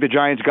say I think the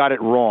Giants got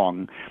it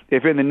wrong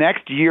if in the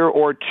next year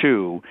or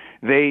two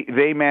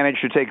they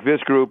manage to take this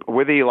group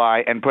with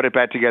Eli and put it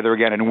back together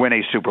again and win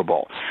a Super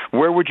Bowl.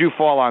 Where would you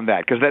fall on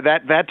that? Because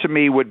that to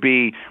me would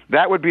be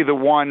the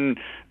one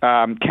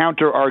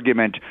counter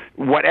argument,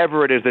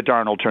 whatever it is that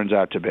Darnold turns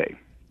out to be.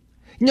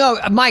 No,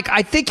 Mike,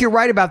 I think you're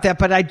right about that,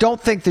 but I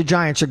don't think the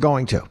Giants are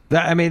going to.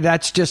 I mean,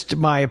 that's just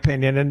my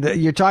opinion. And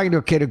you're talking to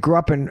a kid who grew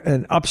up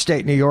in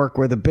upstate New York,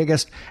 where the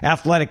biggest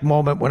athletic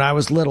moment when I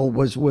was little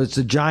was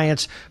the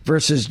Giants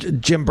versus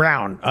Jim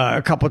Brown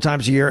a couple of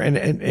times a year, and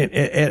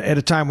at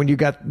a time when you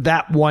got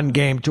that one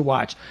game to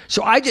watch.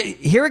 So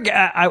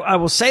I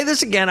will say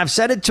this again. I've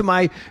said it to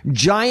my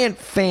Giant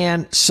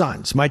fan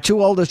sons. My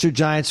two oldest are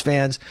Giants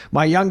fans.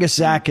 My youngest,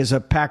 Zach, is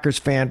a Packers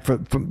fan.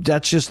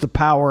 That's just the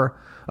power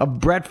of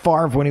Brett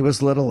Favre when he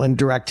was little in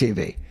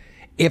DirecTV.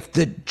 If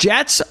the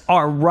Jets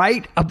are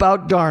right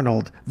about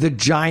Darnold, the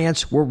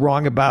Giants were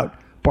wrong about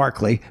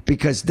Barkley,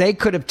 because they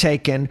could have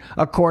taken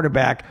a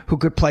quarterback who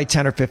could play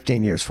 10 or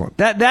 15 years for him.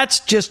 That's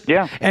just,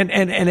 yeah. And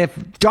if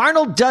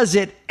Darnold does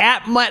it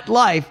at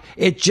MetLife,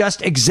 it just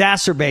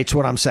exacerbates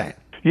what I'm saying.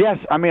 Yes,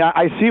 I mean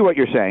I see what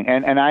you're saying,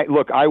 and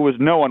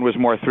no one was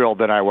more thrilled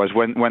than I was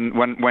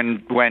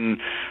when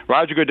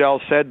Roger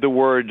Goodell said the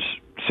words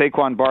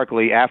Saquon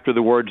Barkley after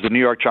the words the New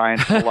York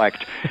Giants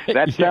select.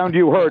 That sound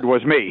you heard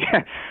was me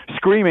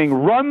screaming,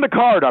 "Run the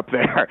card up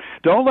there!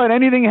 Don't let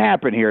anything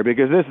happen here,"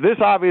 because this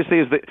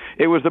obviously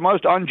it was the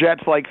most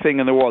un-Jets-like thing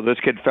in the world.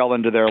 This kid fell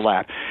into their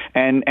lap,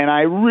 and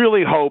I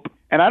really hope.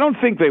 And I don't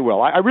think they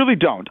will. I really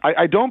don't.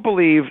 I don't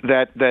believe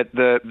that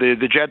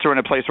the Jets are in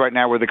a place right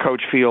now where the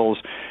coach feels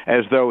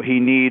as though he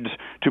needs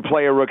to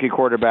play a rookie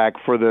quarterback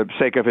for the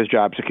sake of his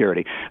job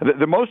security.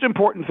 The most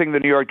important thing the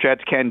New York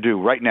Jets can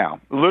do right now,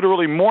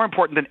 literally more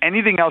important than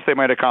anything else they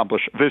might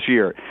accomplish this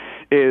year,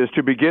 is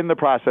to begin the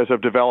process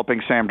of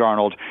developing Sam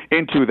Darnold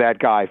into that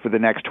guy for the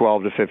next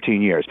 12 to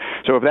 15 years.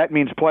 So if that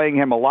means playing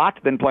him a lot,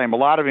 then play him a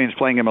lot. If it means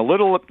playing him a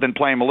little, then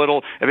play him a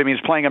little. If it means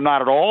playing him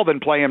not at all,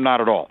 then play him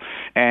not at all.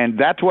 And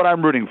that's what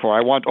I'm rooting for.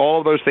 I want all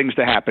of those things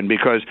to happen,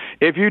 because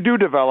if you do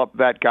develop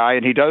that guy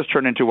and he does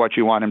turn into what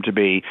you want him to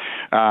be,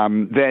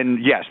 then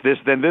yes, this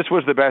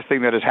was the best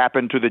thing that has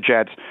happened to the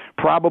Jets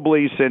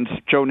probably since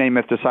Joe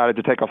Namath decided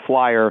to take a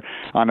flyer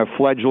on a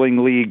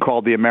fledgling league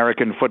called the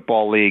American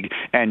Football League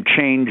and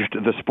changed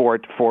the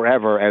sport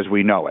forever as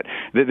we know it.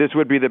 This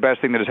would be the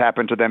best thing that has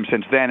happened to them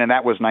since then, and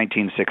that was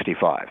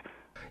 1965.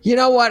 You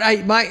know what,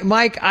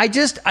 Mike?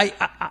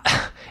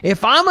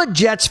 If I'm a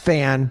Jets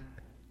fan,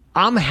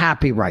 I'm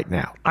happy right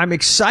now. I'm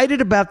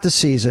excited about the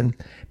season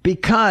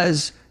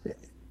because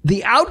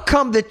the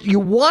outcome that you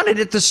wanted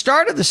at the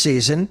start of the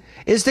season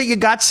is that you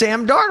got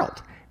Sam Darnold.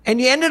 And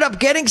you ended up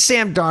getting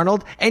Sam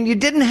Darnold, and you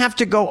didn't have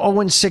to go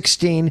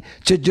 0-16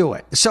 to do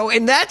it. So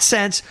in that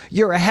sense,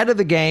 you're ahead of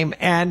the game.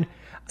 And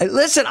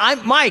listen,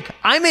 Mike,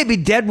 I may be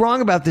dead wrong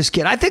about this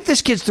kid. I think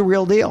this kid's the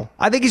real deal.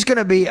 I think he's going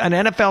to be an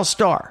NFL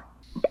star.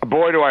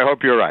 Boy, do I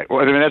hope you're right.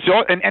 Well, I mean, that's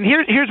all, and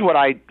here's what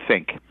I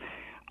think.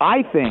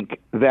 I think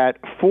that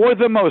for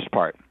the most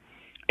part,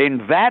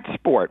 in that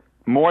sport,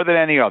 more than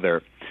any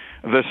other,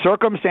 the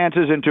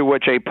circumstances into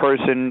which a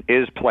person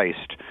is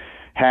placed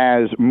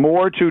has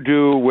more to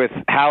do with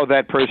how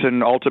that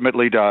person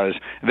ultimately does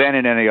than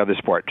in any other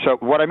sport. So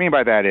what I mean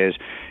by that is,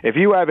 if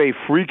you have a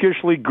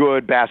freakishly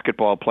good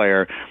basketball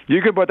player,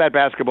 you can put that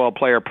basketball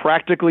player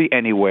practically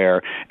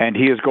anywhere, and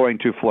he is going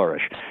to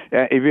flourish.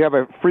 If you have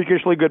a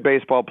freakishly good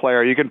baseball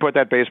player, you can put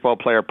that baseball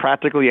player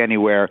practically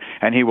anywhere,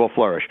 and he will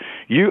flourish.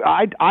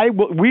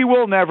 We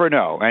will never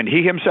know, and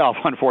he himself,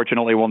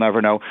 unfortunately, will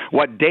never know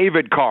what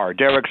David Carr,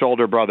 Derek's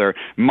older brother,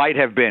 might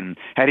have been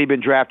had he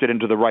been drafted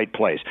into the right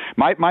place.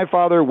 My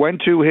father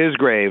went to his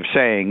grave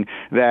saying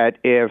that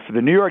if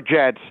the New York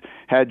Jets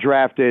had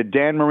drafted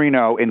Dan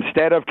Marino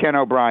instead of Ken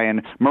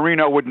O'Brien,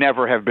 Marino would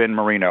never have been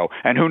Marino,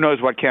 and who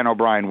knows what Ken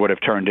O'Brien would have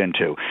turned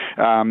into.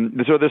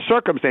 So the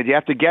circumstance, you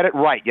have to get it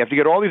right. You have to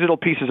get all these little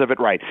pieces of it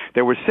right.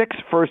 There were 6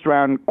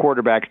 first-round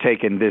quarterbacks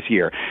taken this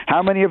year.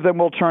 How many of them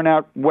will turn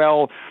out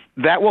well?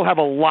 That will have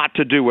a lot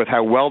to do with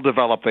how well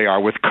developed they are,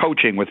 with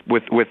coaching, with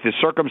the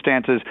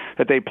circumstances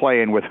that they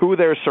play in, with who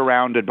they're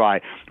surrounded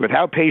by, with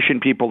how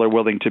patient people are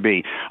willing to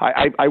be.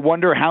 I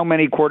wonder how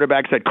many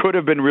quarterbacks that could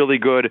have been really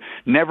good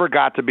never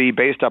got to be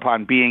based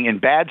upon being in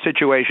bad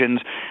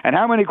situations, and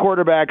how many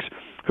quarterbacks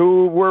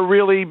who were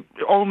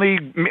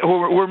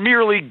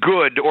merely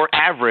good or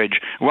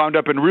average wound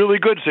up in really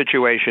good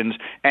situations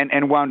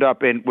and wound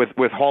up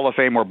with Hall of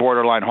Fame or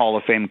borderline Hall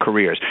of Fame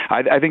careers.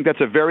 I think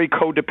that's a very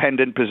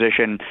codependent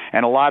position,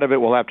 and a lot of it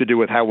will have to do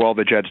with how well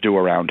the Jets do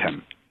around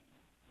him.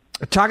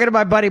 Talking to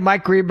my buddy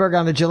Mike Greenberg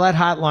on the Gillette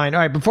hotline. All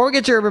right, before we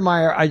get to Urban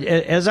Meyer,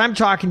 as I'm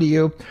talking to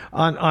you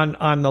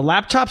on the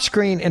laptop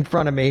screen in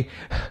front of me,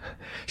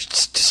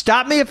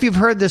 stop me if you've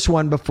heard this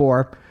one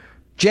before.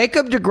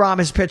 Jacob deGrom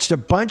has pitched a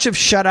bunch of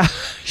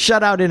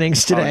shutout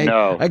innings today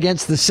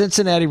against the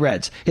Cincinnati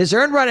Reds. His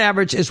earned run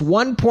average is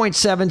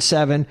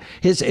 1.77.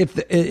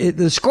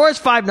 The score is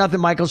 5-0,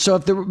 Michael. So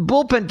if the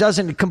bullpen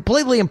doesn't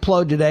completely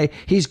implode today,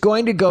 he's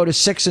going to go to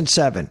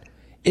 6-7.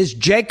 Is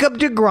Jacob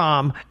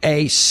deGrom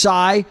a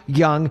Cy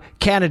Young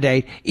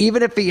candidate,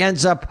 even if he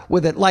ends up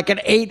with an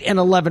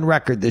 8-11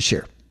 record this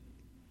year?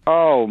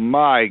 Oh,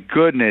 my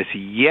goodness,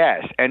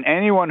 yes. And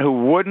anyone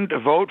who wouldn't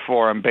vote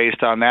for him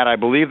based on that, I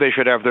believe they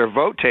should have their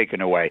vote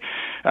taken away.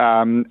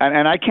 And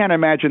I can't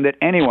imagine that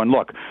anyone,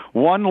 look,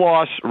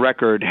 one-loss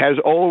record has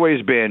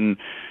always been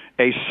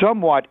a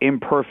somewhat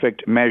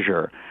imperfect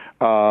measure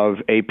of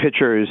a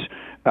pitcher's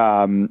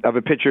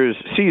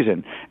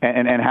season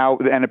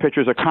and a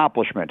pitcher's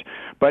accomplishment.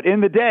 But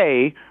in the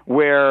day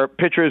where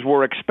pitchers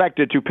were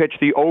expected to pitch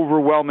the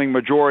overwhelming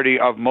majority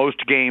of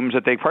most games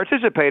that they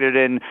participated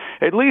in,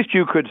 at least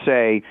you could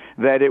say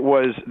that it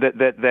was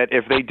that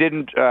if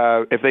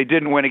they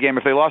didn't win a game,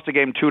 if they lost a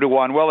game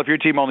 2-1, well, if your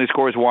team only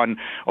scores 1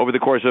 over the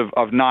course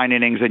of 9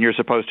 innings, then you're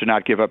supposed to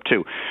not give up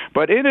 2.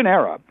 But in an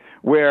era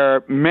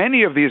where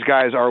many of these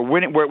guys are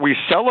winning, where we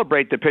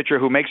celebrate the pitcher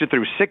who makes it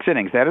through 6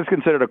 innings. That is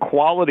considered a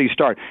quality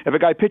start. If a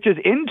guy pitches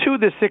into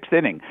the 6th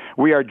inning,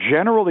 we are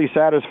generally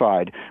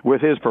satisfied with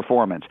his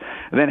performance.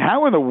 Then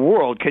how in the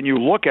world can you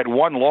look at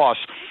one loss?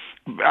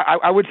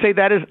 I would say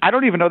that is, I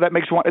don't even know that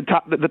makes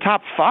the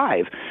top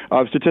 5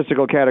 of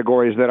statistical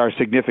categories that are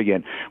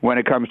significant when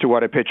it comes to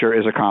what a pitcher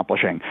is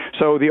accomplishing.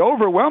 So the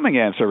overwhelming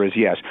answer is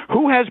yes.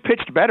 Who has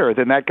pitched better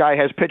than that guy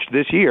has pitched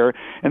this year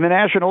in the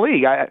National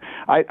League? I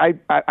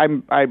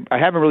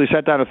haven't really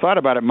sat down and thought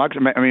about it much.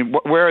 I mean,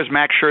 where has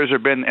Max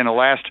Scherzer been in the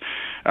last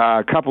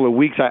couple of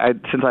weeks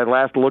since I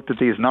last looked at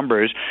these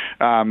numbers?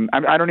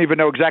 I don't even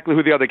know exactly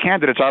who the other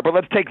candidates are, but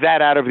let's take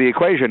that out of the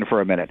equation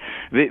for a minute.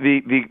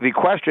 The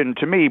question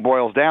to me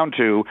boils down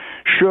to,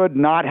 should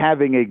not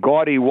having a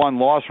gaudy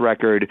one-loss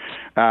record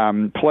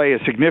play a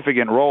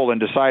significant role in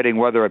deciding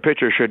whether a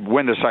pitcher should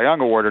win the Cy Young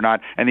Award or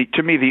not? And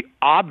to me, the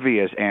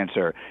obvious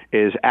answer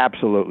is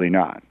absolutely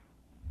not.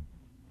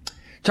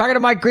 Talking to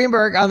Mike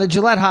Greenberg on the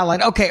Gillette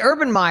hotline. Okay,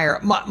 Urban Meyer.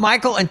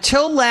 Michael,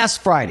 until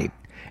last Friday,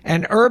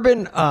 and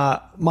Urban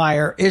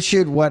Meyer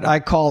issued what I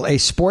call a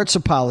sports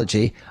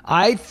apology,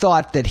 I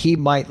thought that he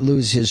might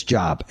lose his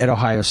job at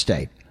Ohio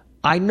State.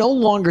 I no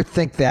longer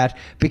think that,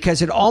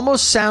 because it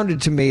almost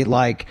sounded to me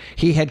like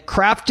he had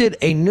crafted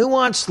a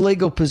nuanced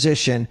legal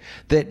position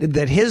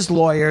that his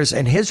lawyers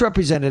and his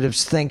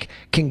representatives think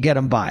can get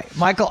him by.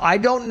 Michael, I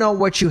don't know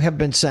what you have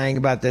been saying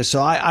about this,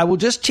 so I will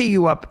just tee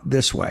you up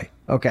this way,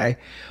 okay?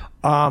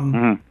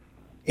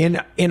 In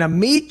a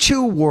Me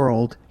Too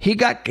world, he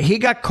got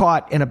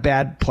caught in a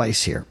bad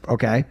place here,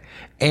 okay?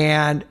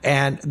 And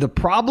the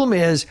problem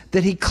is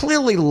that he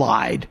clearly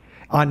lied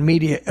on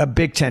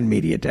Big Ten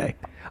Media Day.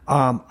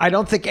 I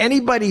don't think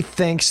anybody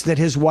thinks that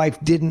his wife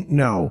didn't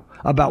know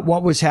about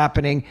what was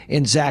happening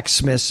in Zach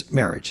Smith's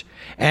marriage.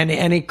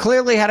 And he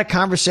clearly had a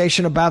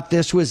conversation about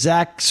this with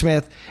Zach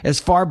Smith as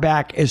far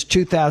back as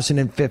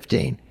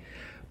 2015.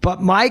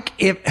 But Mike,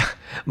 if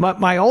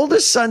my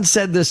oldest son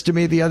said this to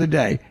me the other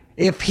day,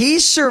 if he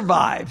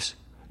survives,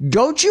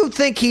 don't you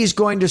think he's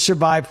going to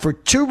survive for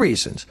 2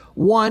 reasons?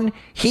 One,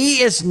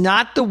 he is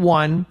not the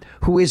one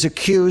who is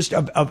accused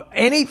of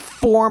any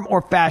form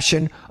or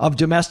fashion of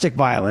domestic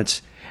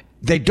violence.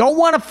 They don't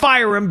want to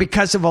fire him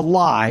because of a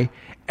lie.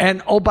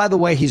 And, oh, by the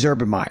way, he's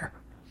Urban Meyer.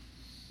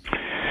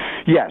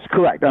 Yes,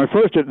 correct.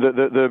 First,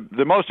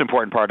 the most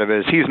important part of it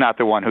is he's not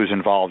the one who's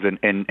involved in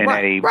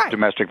any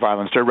domestic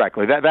violence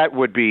directly. That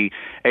would be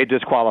a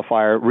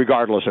disqualifier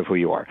regardless of who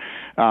you are.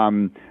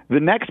 The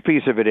next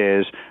piece of it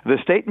is the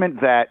statement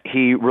that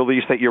he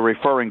released that you're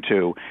referring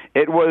to.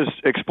 It was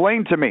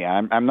explained to me.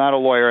 I'm not a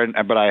lawyer,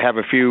 but I have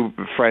a few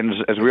friends,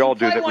 as we all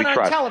do, that we trust. You play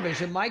one on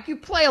television, Mike. You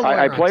play a lawyer.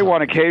 I play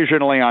one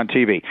occasionally on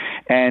TV,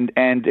 and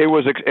it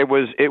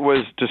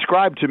was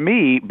described to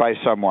me by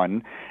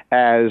someone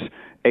as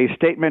a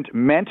statement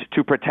meant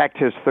to protect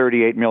his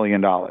 $38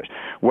 million.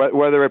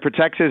 Whether it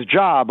protects his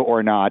job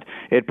or not,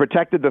 it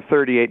protected the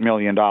 $38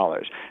 million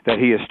that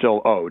he is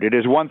still owed. It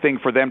is one thing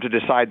for them to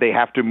decide they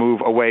have to move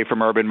away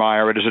from Urban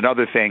Meyer. It is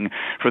another thing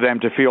for them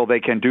to feel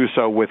they can do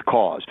so with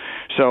cause.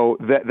 So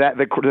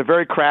the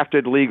very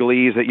crafted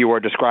legalese that you are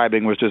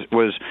describing was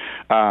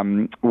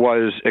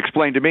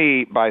explained to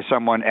me by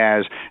someone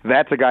as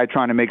that's a guy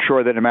trying to make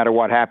sure that no matter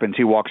what happens,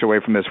 he walks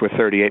away from this with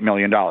 $38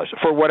 million,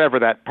 for whatever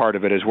that part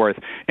of it is worth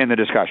in the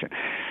discussion.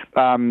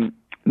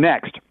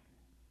 Next,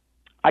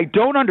 I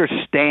don't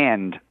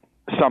understand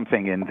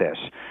something in this,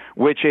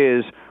 which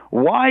is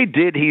why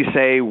did he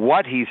say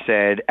what he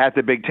said at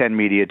the Big Ten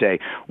Media Day?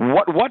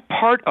 What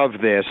part of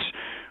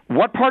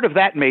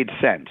that made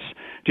sense?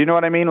 Do you know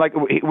what I mean? Like,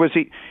 he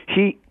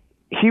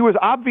was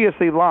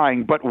obviously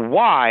lying, but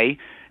why?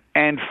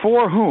 And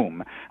for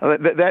whom?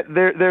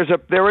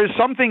 There is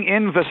something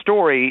in the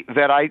story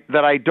that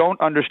I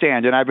don't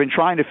understand, and I've been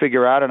trying to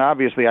figure out. And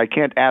obviously, I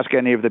can't ask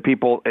any of the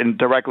people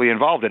directly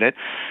involved in it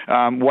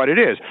what it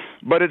is.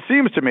 But it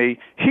seems to me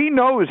he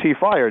knows he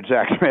fired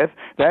Zach Smith.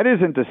 That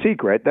isn't a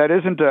secret. That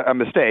isn't a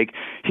mistake.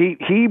 He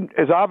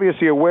is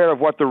obviously aware of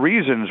what the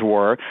reasons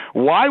were.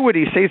 Why would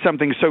he say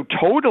something so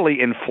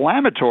totally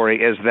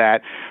inflammatory as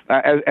that,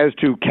 as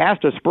to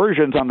cast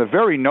aspersions on the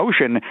very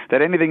notion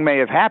that anything may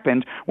have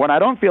happened, when I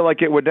don't feel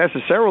like it would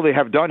necessarily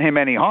have done him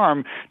any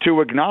harm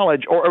to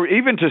acknowledge or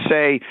even to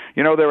say,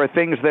 there are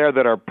things there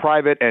that are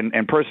private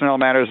and personnel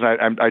matters,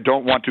 and I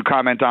don't want to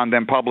comment on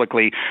them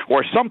publicly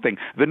or something.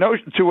 The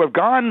notion to have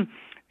gone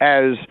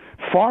as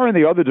far in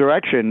the other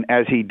direction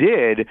as he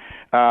did,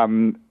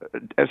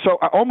 so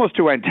almost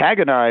to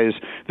antagonize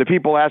the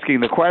people asking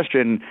the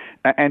question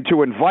and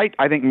to invite,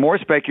 I think, more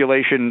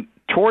speculation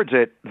towards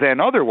it than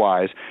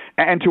otherwise,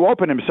 and to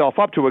open himself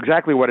up to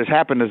exactly what has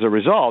happened as a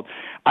result,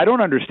 I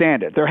don't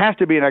understand it. There has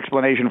to be an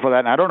explanation for that,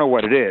 and I don't know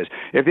what it is.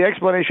 If the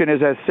explanation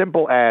is as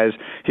simple as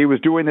he was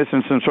doing this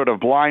in some sort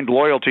of blind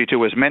loyalty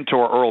to his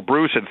mentor, Earl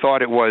Bruce, and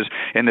thought it was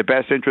in the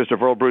best interest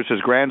of Earl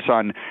Bruce's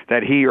grandson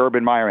that he,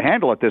 Urban Meyer,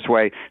 handle it this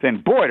way, then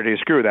boy, did he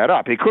screw that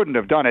up. He couldn't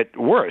have done it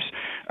worse.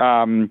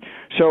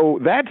 So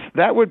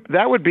that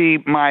would be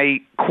my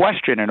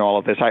question in all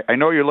of this. I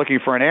know you're looking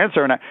for an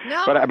answer,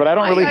 but I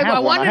don't really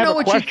have one. I have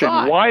a question.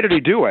 Why did he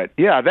do it?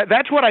 Yeah,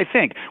 that's what I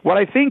think. What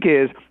I think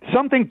is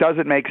something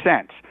doesn't make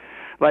sense.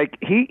 Like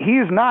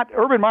he's not.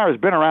 Urban Meyer has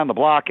been around the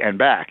block and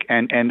back,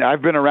 and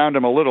I've been around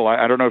him a little.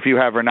 I don't know if you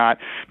have or not,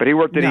 but he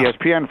worked at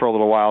ESPN for a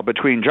little while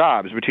between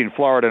jobs, between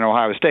Florida and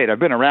Ohio State. I've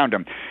been around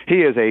him.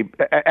 He is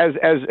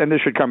and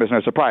this should come as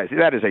no surprise.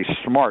 That is a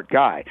smart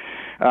guy,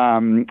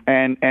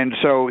 and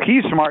so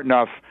he's smart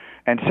enough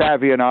and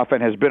savvy enough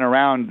and has been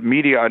around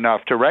media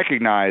enough to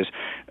recognize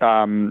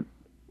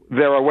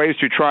there are ways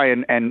to try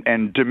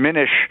and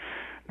diminish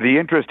the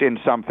interest in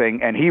something,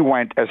 and he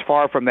went as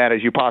far from that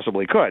as you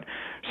possibly could.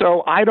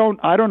 So I don't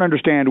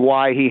understand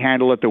why he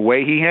handled it the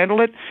way he handled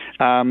it,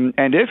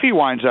 and if he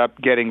winds up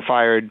getting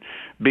fired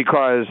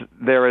because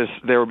there's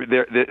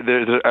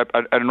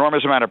an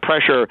enormous amount of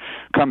pressure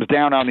comes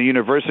down on the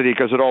university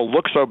because it all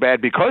looks so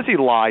bad because he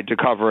lied to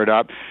cover it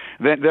up,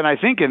 then I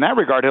think in that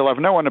regard he'll have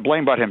no one to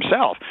blame but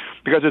himself,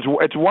 because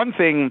it's one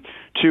thing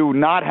to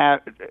not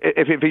have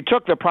if he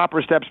took the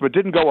proper steps but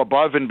didn't go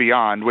above and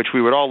beyond, which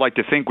we would all like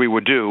to think we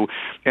would do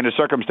in a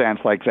circumstance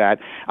like that.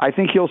 I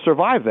think he'll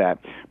survive that.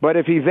 But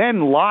if he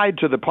then lied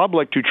to the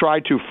public to try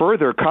to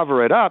further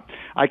cover it up,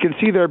 I can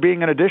see there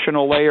being an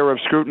additional layer of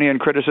scrutiny and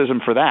criticism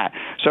for that.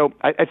 So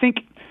I think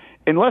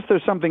unless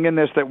there's something in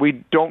this that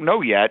we don't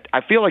know yet,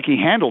 I feel like he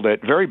handled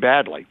it very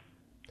badly.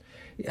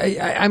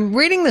 I'm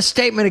reading the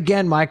statement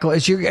again, Michael,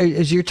 as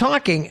you're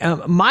talking.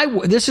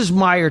 This is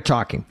Meyer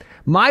talking.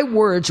 My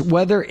words,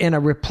 whether in a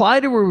reply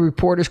to a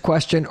reporter's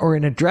question or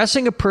in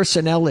addressing a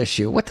personnel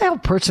issue, what the hell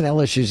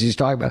personnel issues he's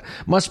talking about,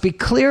 must be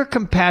clear,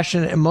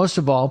 compassionate, and most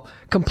of all,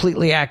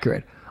 completely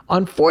accurate.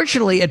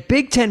 Unfortunately, at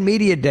Big Ten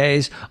Media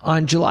Days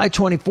on July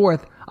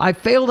 24th, I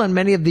failed on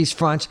many of these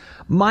fronts.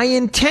 My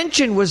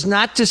intention was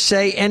not to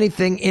say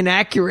anything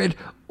inaccurate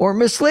or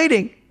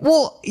misleading.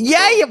 Well,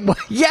 it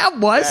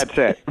was. That's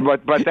it.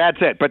 But that's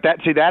it. But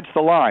that's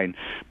the line,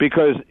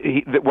 because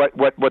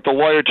what the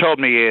lawyer told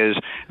me is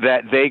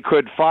that they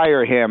could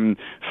fire him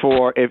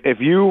for if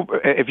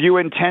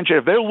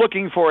they're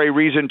looking for a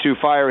reason to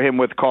fire him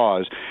with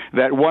cause,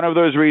 that one of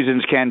those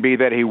reasons can be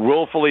that he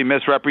willfully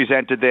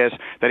misrepresented this,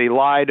 that he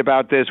lied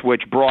about this,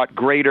 which brought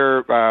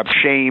greater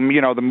shame.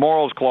 The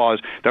morals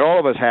clause that all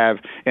of us have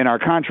in our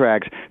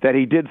contracts, that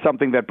he did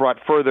something that brought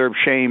further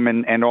shame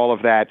and all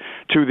of that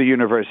to the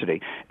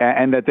university.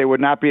 and that they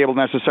would not be able to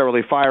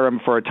necessarily fire him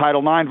for a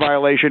Title IX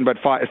violation, but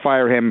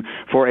fire him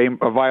for a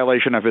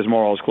violation of his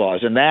morals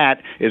clause. And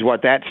that is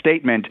what that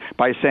statement,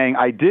 by saying,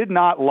 I did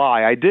not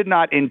lie, I did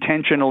not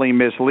intentionally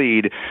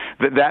mislead,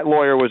 that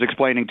lawyer was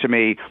explaining to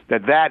me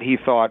that he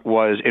thought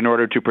was in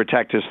order to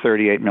protect his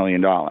 $38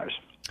 million.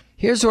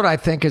 Here's what I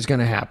think is going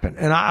to happen.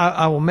 And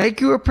I will make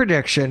you a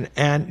prediction.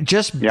 And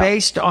just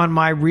based on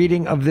my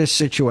reading of this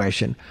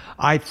situation,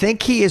 I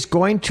think he is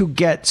going to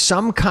get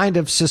some kind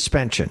of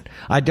suspension.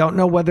 I don't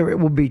know whether it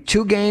will be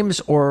 2 games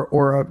or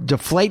a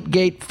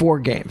Deflategate 4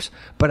 games.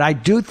 But I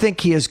do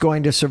think he is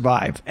going to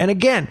survive. And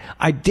again,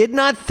 I did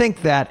not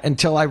think that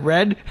until I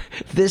read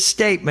this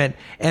statement.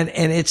 And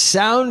it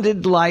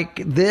sounded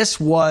like these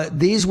were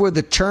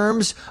the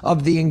terms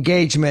of the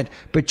engagement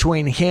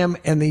between him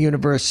and the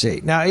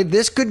university. Now,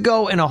 this could go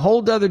in a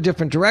whole other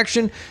different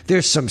direction.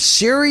 There's some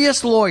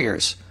serious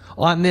lawyers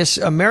on this.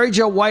 Mary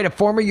Jo White, a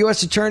former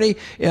U.S. attorney,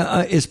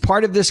 is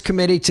part of this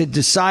committee to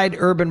decide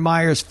Urban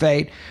Meyer's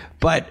fate.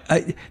 But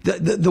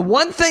the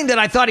one thing that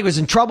I thought he was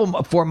in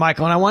trouble for,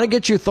 Michael, and I want to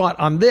get your thought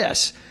on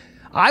this,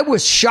 I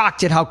was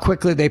shocked at how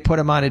quickly they put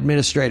him on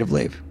administrative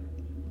leave.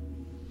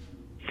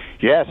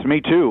 Yes, me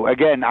too.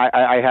 Again,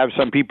 I have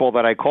some people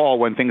that I call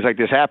when things like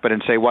this happen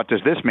and say, what does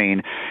this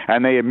mean?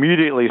 And they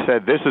immediately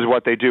said, this is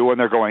what they do when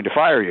they're going to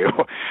fire you.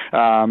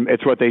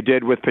 It's what they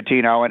did with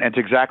Patino, and it's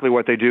exactly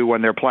what they do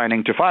when they're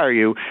planning to fire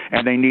you,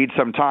 and they need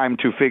some time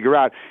to figure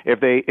out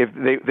if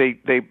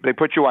they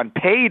put you on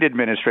paid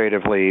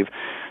administrative leave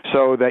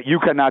so that you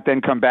cannot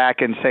then come back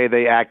and say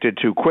they acted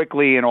too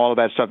quickly and all of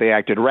that stuff. They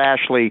acted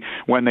rashly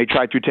when they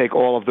tried to take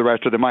all of the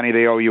rest of the money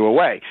they owe you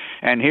away.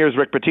 And here's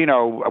Rick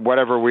Pitino,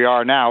 whatever we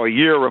are now, a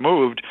year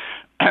removed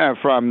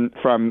from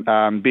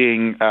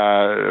being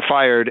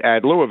fired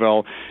at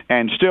Louisville,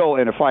 and still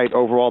in a fight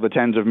over all the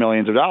tens of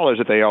millions of dollars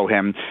that they owe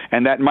him.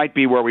 And that might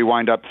be where we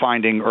wind up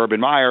finding Urban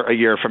Meyer a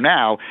year from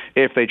now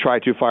if they try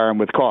to fire him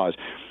with cause.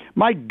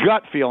 My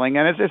gut feeling,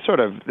 and it's sort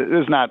of,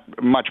 there's not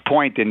much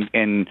point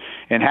in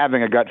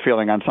having a gut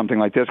feeling on something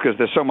like this because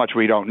there's so much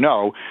we don't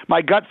know.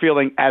 My gut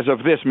feeling as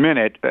of this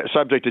minute,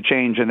 subject to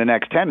change in the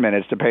next 10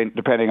 minutes,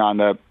 depending on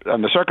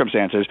the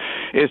circumstances,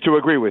 is to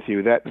agree with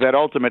you that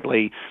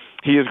ultimately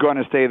he is going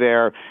to stay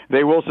there.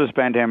 They will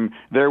suspend him.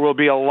 There will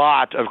be a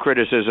lot of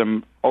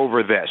criticism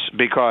over this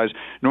because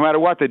no matter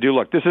what they do,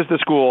 look, this is the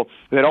school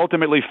that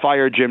ultimately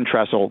fired Jim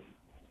Tressel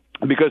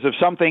because of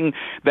something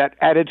that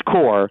at its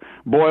core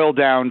boiled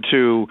down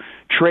to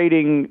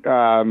trading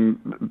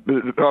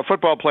a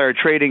football player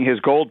trading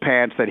his gold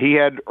pants that he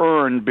had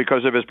earned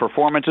because of his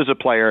performance as a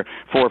player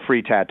for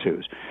free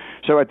tattoos.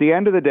 So at the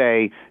end of the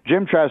day,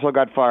 Jim Tressel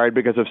got fired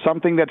because of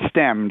something that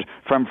stemmed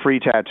from free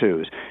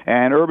tattoos.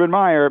 And Urban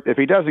Meyer, if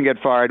he doesn't get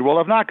fired, will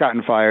have not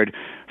gotten fired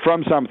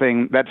from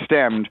something that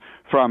stemmed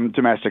from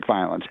domestic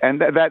violence.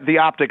 And that the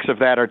optics of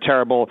that are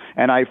terrible,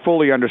 and I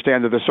fully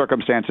understand that the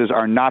circumstances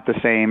are not the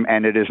same,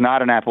 and it is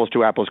not an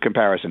apples-to-apples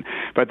comparison.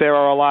 But there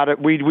are a lot of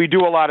we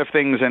do a lot of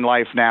things in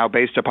life now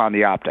based upon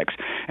the optics.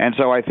 And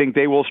so I think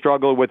they will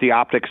struggle with the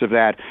optics of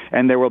that,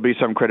 and there will be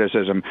some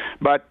criticism.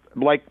 But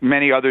like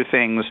many other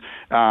things,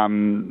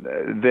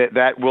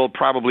 that will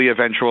probably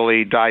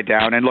eventually die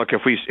down. And look,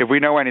 if we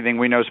know anything,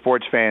 we know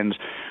sports fans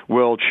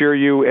will cheer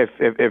you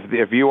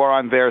if you are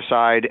on their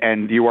side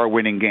and you are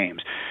winning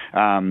games.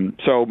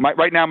 So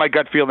right now, my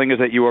gut feeling is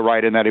that you were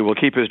right and that he will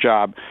keep his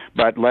job.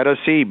 But let us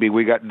see.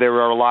 There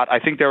are a lot. I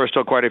think there are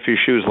still quite a few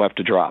shoes left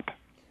to drop.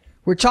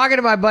 We're talking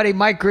to my buddy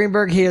Mike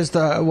Greenberg. He is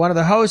one of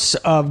the hosts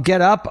of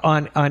Get Up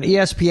on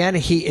ESPN.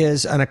 He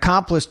is an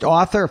accomplished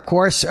author, of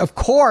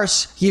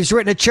course. He's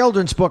written a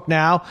children's book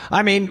now.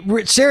 I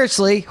mean,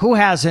 seriously, who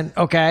hasn't?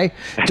 Okay,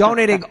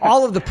 donating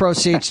all of the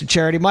proceeds to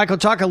charity. Michael,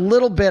 talk a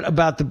little bit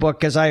about the book,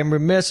 because I am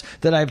remiss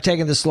that I've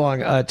taken this long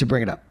to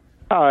bring it up.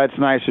 Oh, it's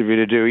nice of you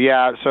to do.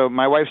 Yeah, so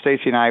my wife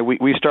Stacy and I,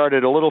 we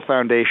started a little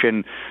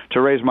foundation to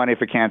raise money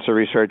for cancer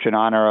research in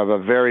honor of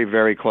a very,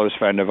 very close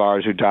friend of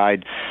ours who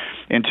died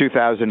in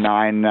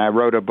 2009. I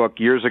wrote a book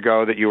years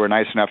ago that you were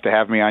nice enough to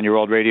have me on your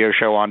old radio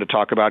show on to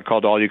talk about,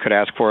 called All You Could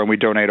Ask For, and we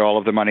donate all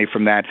of the money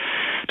from that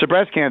to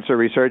breast cancer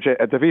research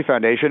at the V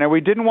Foundation, and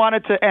we didn't want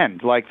it to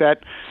end like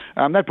that.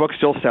 That book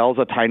still sells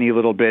a tiny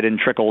little bit in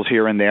trickles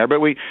here and there, but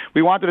we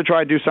wanted to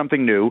try and do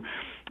something new.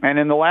 And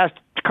in the last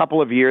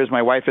couple of years,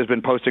 my wife has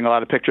been posting a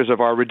lot of pictures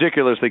of our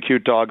ridiculously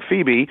cute dog,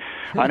 Phoebe,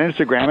 on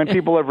Instagram, and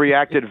people have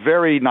reacted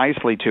very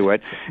nicely to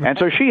it. And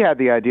so she had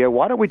the idea,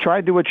 why don't we try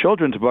and do a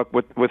children's book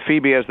with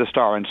Phoebe as the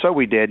star? And so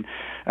we did.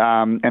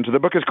 And so the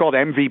book is called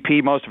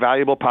MVP, Most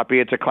Valuable Puppy.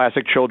 It's a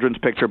classic children's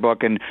picture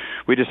book, and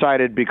we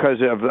decided because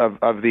of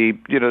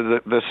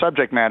the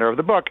subject matter of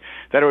the book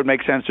that it would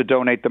make sense to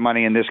donate the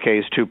money, in this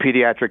case, to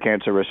pediatric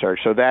cancer research.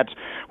 So that's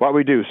what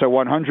we do. So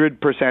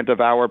 100% of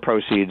our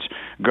proceeds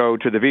go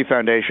to the V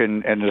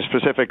Foundation and a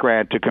specific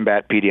grant to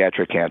combat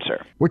pediatric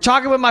cancer. We're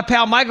talking with my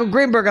pal Michael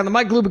Greenberg on the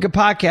Mike Lupica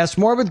podcast.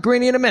 More with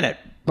Greeny in a minute.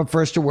 But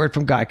first, a word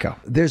from Geico.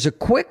 There's a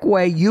quick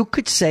way you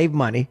could save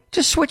money.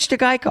 Just switch to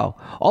Geico.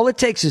 All it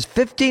takes is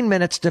 15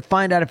 minutes to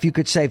find out if you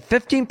could save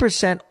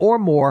 15% or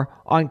more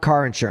on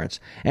car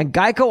insurance. And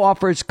Geico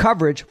offers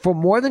coverage for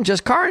more than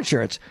just car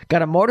insurance.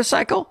 Got a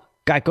motorcycle?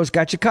 Geico's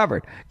got you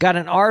covered. Got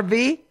an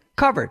RV?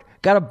 Covered.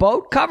 Got a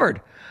boat?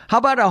 Covered. How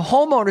about a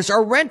homeowner's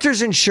or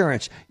renter's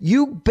insurance?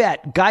 You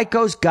bet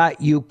Geico's got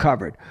you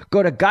covered.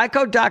 Go to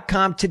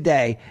geico.com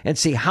today and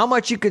see how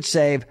much you could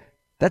save.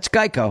 That's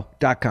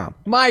geico.com.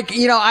 Mike,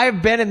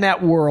 I've been in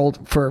that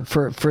world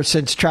for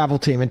since Travel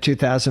Team in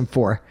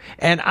 2004.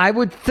 And I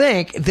would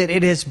think that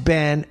it has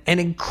been an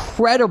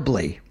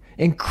incredibly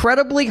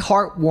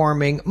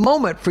heartwarming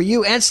moment for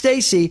you and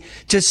Stacy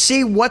to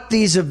see what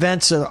these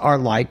events are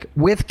like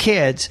with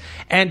kids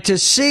and to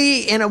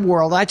see in a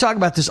world. I talk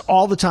about this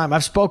all the time.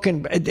 I've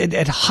spoken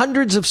at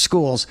hundreds of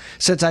schools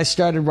since I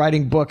started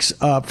writing books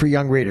for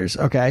young readers.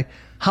 Okay.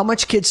 How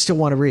much kids still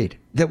want to read?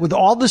 That with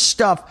all the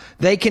stuff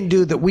they can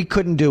do that we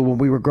couldn't do when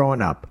we were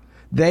growing up.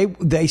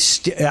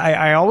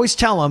 I always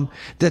tell them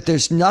that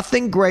there's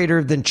nothing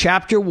greater than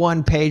chapter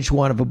 1, page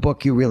 1 of a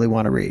book you really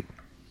want to read.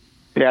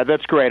 Yeah,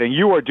 that's great. And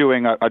you are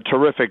doing a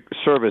terrific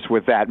service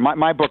with that.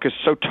 My book is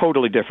so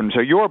totally different. So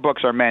your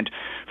books are meant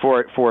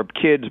for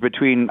kids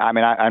between,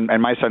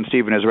 and my son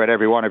Stephen has read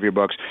every one of your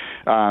books.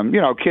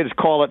 Kids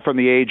call it from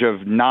the age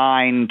of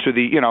 9 to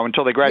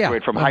until they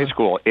graduate from high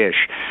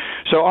school-ish.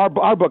 So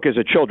our book is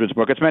a children's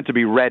book. It's meant to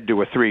be read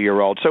to a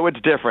 3-year-old. So it's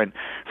different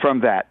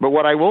from that. But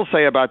what I will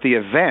say about the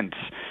events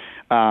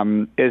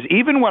is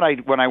even when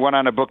I went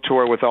on a book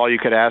tour with All You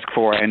Could Ask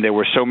For, and there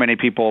were so many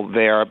people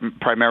there,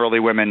 primarily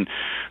women,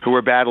 who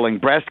were battling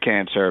breast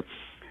cancer,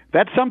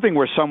 that's something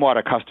we're somewhat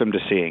accustomed to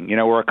seeing.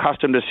 We're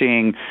accustomed to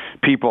seeing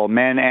people,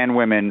 men and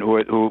women,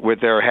 who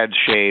with their heads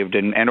shaved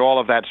and all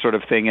of that sort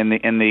of thing in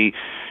the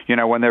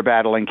when they're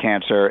battling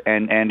cancer,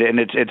 and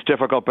it's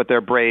difficult, but they're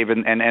brave,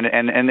 and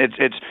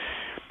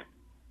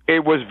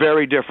it was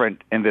very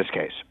different in this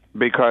case,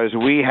 because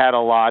we had a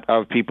lot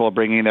of people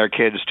bringing their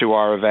kids to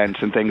our events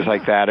and things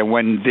like that. And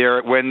when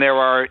there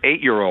are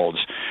 8-year-olds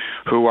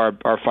who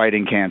are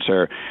fighting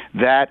cancer,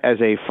 that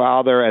as a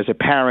father, as a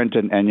parent,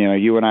 and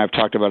you and I have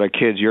talked about our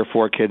kids, your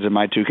 4 kids and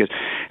my 2 kids,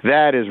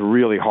 that is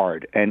really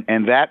hard.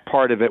 And that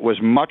part of it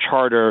was much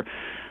harder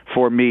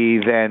for me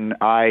than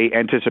I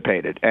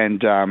anticipated.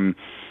 And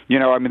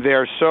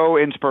they're so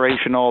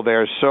inspirational.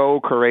 They're so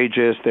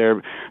courageous.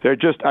 They're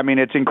just,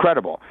 it's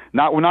incredible.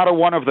 Not a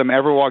one of them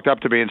ever walked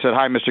up to me and said,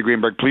 "Hi, Mr.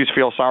 Greenberg, please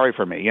feel sorry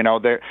for me."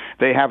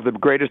 They have the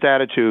greatest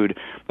attitude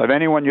of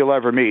anyone you'll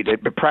ever meet,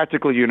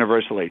 practically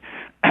universally.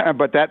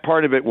 But that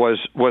part of it was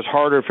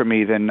harder for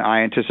me than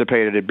I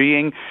anticipated it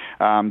being.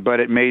 But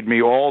it made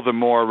me all the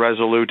more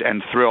resolute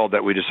and thrilled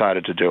that we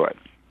decided to do it.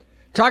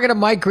 Talking to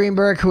Mike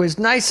Greenberg, who is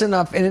nice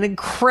enough in an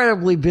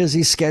incredibly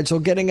busy schedule,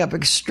 getting up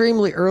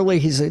extremely early.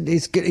 He's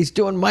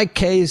doing Mike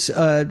K's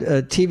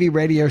TV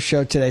radio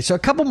show today. So a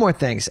couple more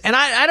things. And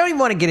I don't even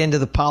want to get into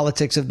the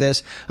politics of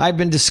this. I've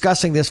been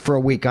discussing this for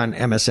a week on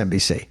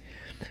MSNBC.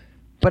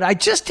 But I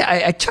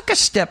took a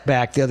step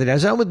back the other day. I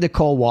was on with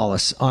Nicole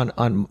Wallace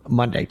on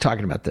Monday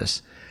talking about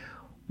this.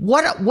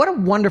 What a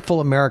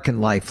wonderful American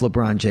life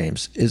LeBron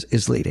James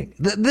is leading.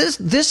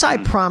 This I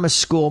Promise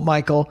school,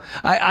 Michael.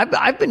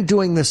 I've been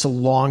doing this a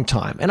long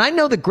time, and I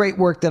know the great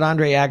work that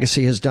Andre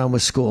Agassi has done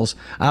with schools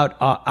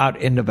out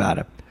in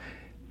Nevada.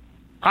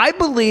 I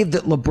believe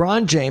that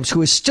LeBron James,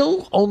 who is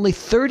still only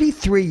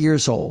 33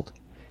 years old,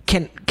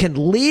 can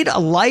lead a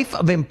life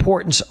of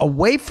importance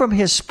away from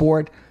his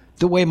sport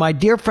the way my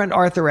dear friend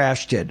Arthur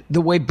Ashe did,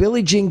 the way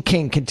Billie Jean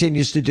King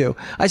continues to do.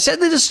 I said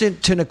this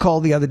to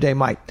Nicole the other day,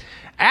 Mike.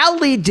 Al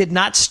Lee did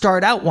not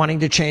start out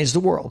wanting to change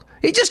the world.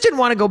 He just didn't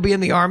want to go be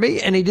in the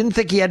Army, and he didn't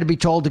think he had to be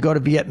told to go to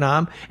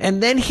Vietnam,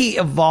 and then he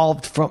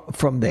evolved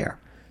from there.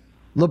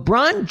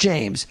 LeBron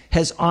James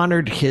has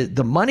honored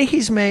the money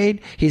he's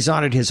made. He's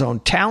honored his own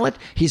talent.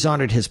 He's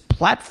honored his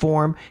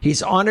platform.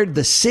 He's honored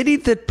the city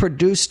that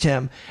produced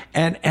him.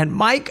 And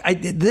Mike,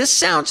 this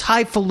sounds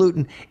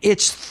highfalutin.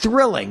 It's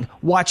thrilling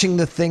watching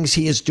the things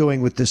he is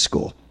doing with this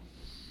school.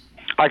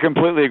 I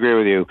completely agree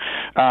with you.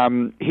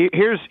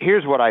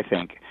 Here's what I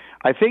think.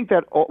 I think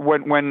that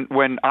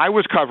when I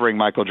was covering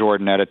Michael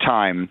Jordan at a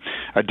time,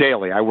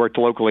 daily, I worked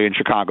locally in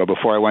Chicago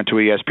before I went to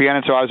ESPN,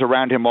 and so I was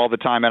around him all the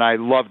time, and I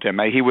loved him.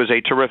 He was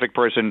a terrific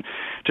person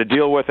to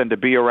deal with and to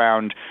be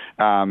around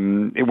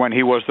when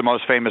he was the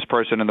most famous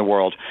person in the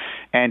world.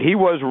 And he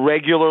was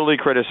regularly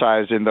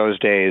criticized in those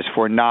days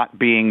for not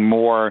being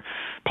more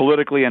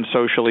politically and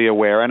socially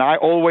aware, and I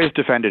always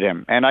defended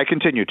him, and I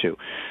continue to,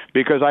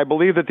 because I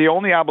believe that the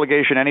only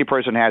obligation any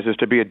person has is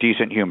to be a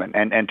decent human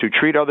and to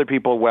treat other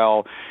people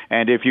well.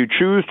 And if you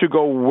choose to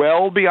go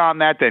well beyond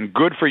that, then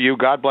good for you.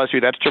 God bless you.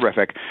 That's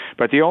terrific.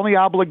 But the only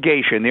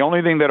obligation, the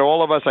only thing that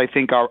all of us, I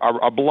think, are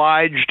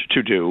obliged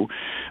to do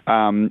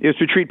is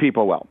to treat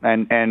people well.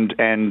 And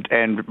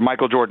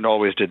Michael Jordan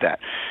always did that.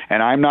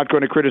 And I'm not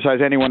going to criticize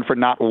anyone for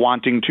not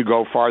wanting to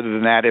go farther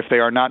than that if they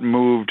are not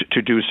moved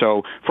to do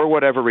so for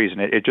whatever reason.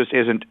 It just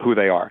isn't who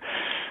they are.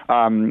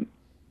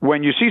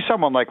 When you see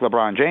someone like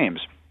LeBron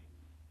James,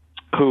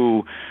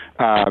 who,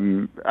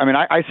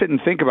 I sit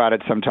and think about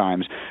it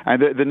sometimes.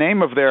 The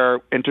name of their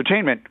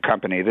entertainment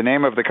company, the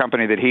name of the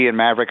company that he and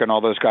Maverick and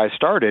all those guys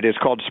started is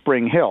called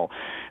Spring Hill.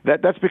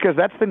 That's because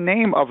that's the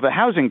name of the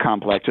housing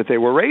complex that they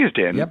were raised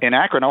in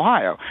Akron,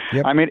 Ohio.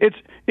 Yep. I mean,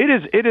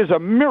 it is a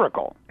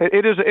miracle.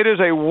 It is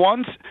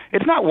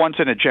it's not once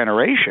in a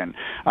generation.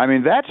 I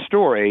mean, that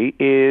story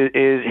is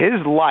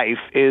his life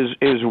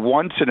is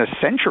once in a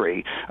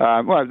century.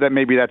 Well,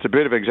 maybe that's a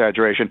bit of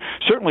exaggeration.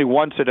 Certainly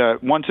once in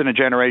a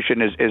generation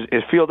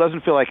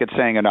doesn't feel like it's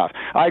saying enough.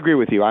 I agree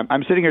with you.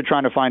 I'm sitting here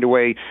trying to find a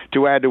way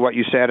to add to what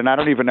you said, and I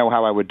don't even know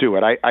how I would do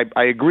it.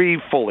 I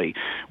agree fully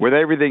with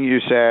everything you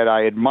said.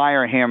 I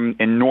admire him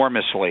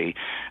enormously.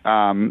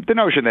 The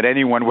notion that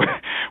anyone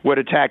would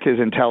attack his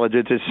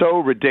intelligence is so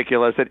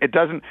ridiculous that it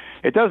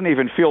doesn't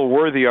even feel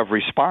worthy of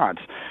response.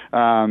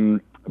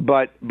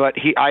 But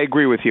I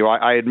agree with you.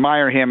 I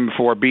admire him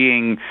for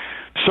being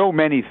so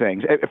many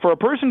things. For a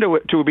person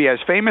to be as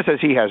famous as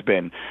he has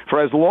been,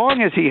 for as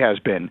long as he has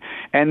been,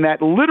 and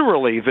that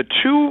literally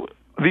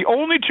the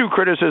only two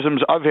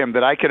criticisms of him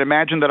that I can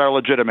imagine that are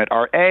legitimate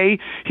are A,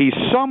 he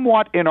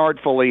somewhat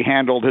inartfully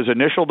handled his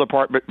initial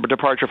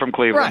departure from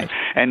Cleveland, right,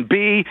 and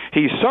B,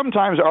 he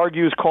sometimes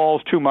argues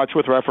calls too much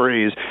with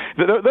referees.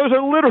 Those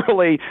are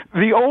literally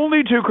the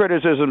only two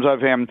criticisms of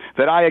him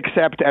that I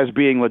accept as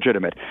being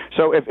legitimate.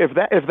 So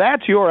if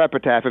that's your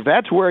epitaph, if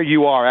that's where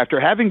you are after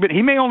having been,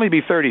 he may only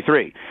be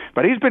 33,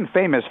 but he's been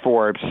famous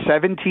for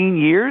 17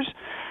 years.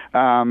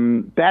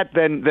 Then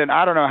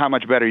I don't know how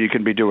much better you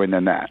can be doing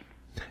than that.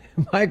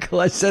 Michael,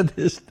 I said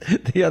this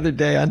the other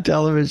day on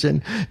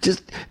television.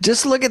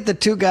 Just look at the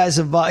two guys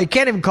involved. You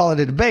can't even call it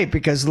a debate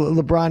because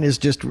LeBron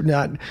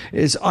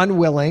is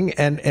unwilling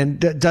and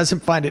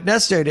doesn't find it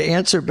necessary to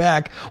answer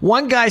back.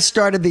 One guy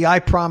started the I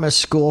Promise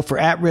School for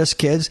at-risk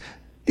kids.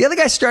 The other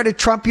guy started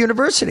Trump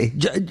University.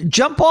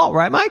 Jump ball,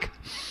 right, Mike?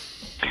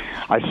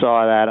 I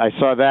saw that. I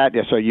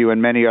saw you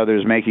and many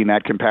others making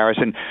that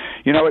comparison.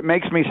 You know, it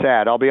makes me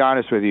sad. I'll be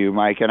honest with you,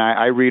 Mike, and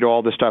I read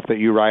all the stuff that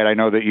you write. I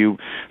know that you,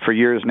 for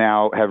years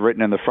now, have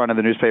written in the front of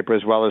the newspaper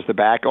as well as the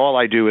back. All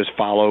I do is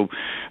follow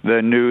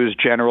the news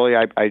generally.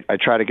 I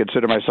try to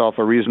consider myself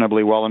a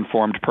reasonably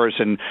well-informed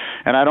person,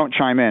 and I don't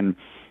chime in.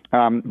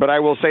 But I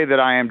will say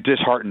that I am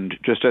disheartened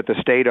just at the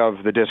state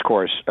of the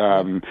discourse.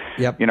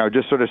 Yep. You know,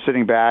 just sort of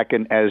sitting back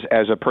and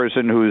as a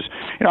person who's,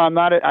 you know, I'm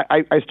not,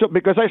 I still,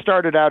 because I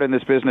started out in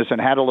this business and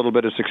had a little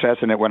bit of success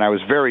in it when I was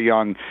very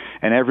young,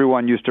 and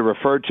everyone used to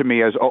refer to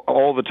me as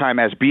all the time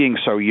as being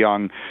so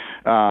young.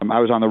 I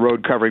was on the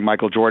road covering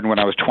Michael Jordan when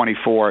I was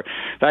 24.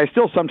 I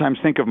still sometimes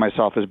think of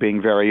myself as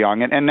being very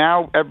young. And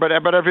now, but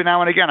every now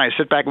and again, I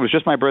sit back. It was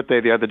just my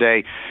birthday the other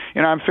day.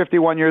 You know, I'm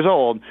 51 years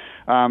old.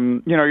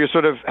 You know, you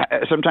sort of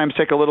sometimes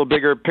take a little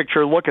bigger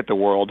picture look at the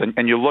world,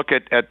 and you look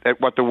at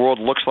what the world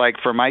looks like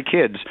for my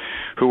kids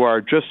who are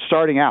just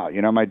starting out.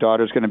 You know, my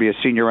daughter's going to be a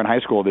senior in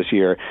high school this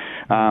year.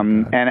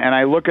 And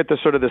I look at the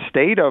sort of the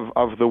state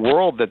of the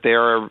world that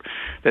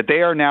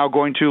they are now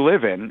going to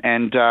live in.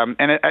 And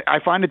I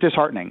find it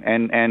disheartening.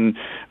 And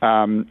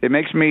it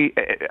makes me,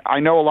 I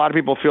know a lot of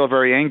people feel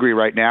very angry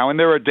right now, and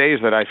there are days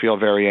that I feel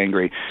very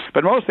angry,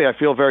 but mostly I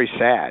feel very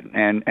sad.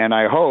 And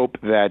I hope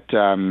that,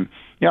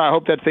 I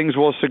hope that things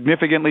will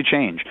significantly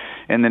change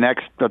in the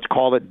next, let's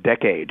call it,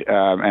 decade.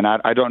 And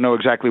I don't know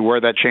exactly where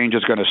that change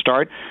is going to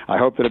start. I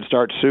hope that it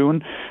starts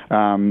soon.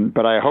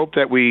 But I hope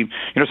that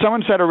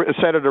someone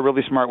said it a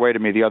really smart way to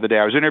me the other day.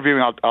 I was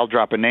interviewing, I'll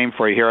drop a name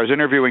for you here. I was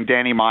interviewing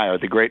Danny Meyer,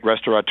 the great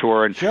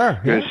restaurateur and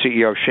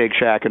CEO of Shake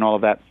Shack and all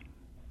of that,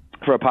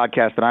 for a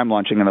podcast that I'm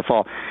launching in the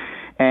fall.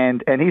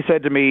 And he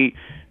said to me,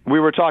 we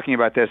were talking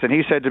about this, and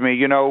he said to me,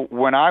 you know,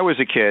 when I was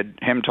a kid,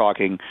 him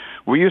talking,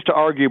 we used to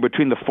argue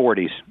between the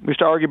 40s. We used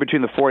to argue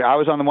between the 40. I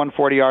was on the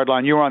 140-yard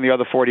line. You were on the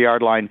other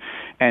 40-yard line,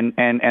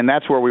 and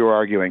that's where we were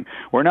arguing.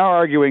 We're now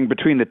arguing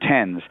between the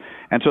 10s.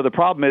 And so the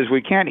problem is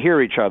we can't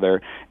hear each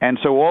other, and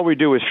so all we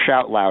do is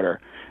shout louder.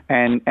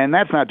 And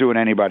that's not doing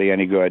anybody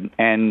any good.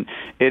 And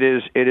it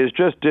is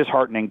just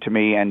disheartening to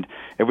me. And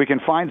if we can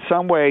find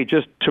some way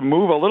just to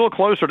move a little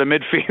closer to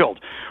midfield,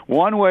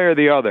 one way or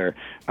the other,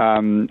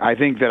 I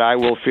think that I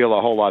will feel a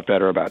whole lot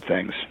better about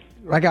things.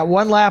 I got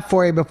one laugh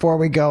for you before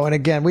we go. And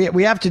again,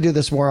 we have to do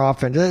this more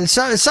often.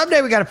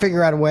 Someday we got to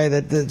figure out a way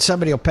that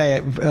somebody will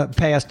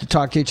pay us to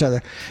talk to each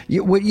other.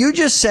 What you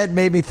just said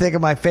made me think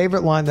of my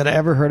favorite line that I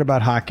ever heard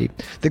about hockey.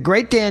 The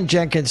great Dan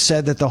Jenkins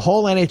said that the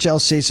whole NHL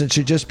season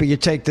should just be, you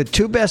take the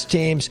two best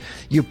teams,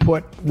 you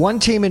put one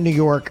team in New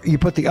York, you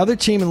put the other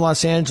team in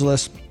Los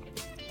Angeles,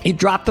 you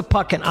drop the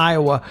puck in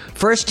Iowa,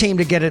 first team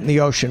to get it in the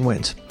ocean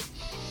wins.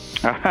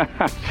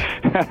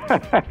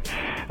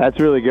 That's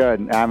really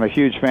good. I'm a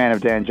huge fan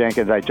of Dan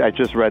Jenkins. I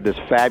just read this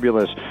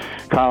fabulous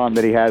column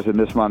that he has in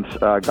this month's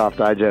Golf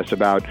Digest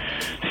about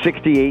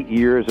 68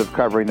 years of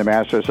covering the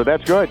Masters. So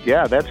that's good.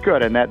 Yeah, that's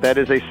good. And that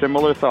is a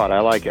similar thought. I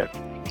like it.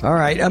 All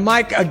right,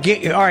 Mike. All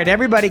right,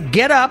 everybody,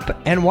 get up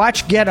and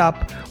watch Get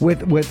Up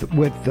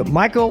with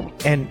Michael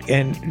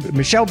and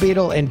Michelle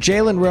Beadle and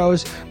Jalen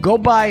Rose. Go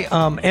buy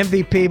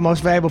MVP,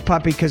 Most Valuable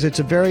Puppy, because it's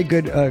a very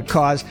good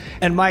cause.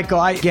 And Michael,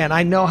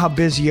 I know how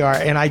busy you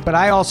are, but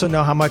I also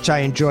know how much I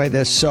enjoy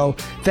this. So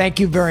thank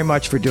you very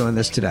much for doing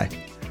this today.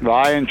 Well,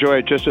 I enjoy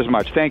it just as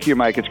much. Thank you,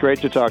 Mike. It's great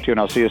to talk to you, and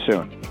I'll see you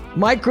soon.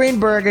 Mike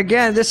Greenberg,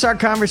 again, this is our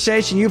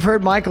conversation. You've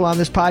heard Michael on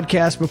this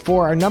podcast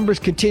before. Our numbers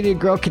continue to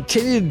grow.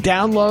 Continue to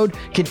download.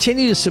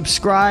 Continue to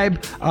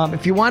subscribe.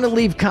 If you want to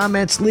leave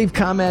comments,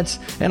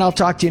 and I'll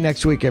talk to you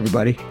next week,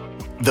 everybody.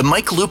 The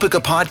Mike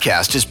Lupica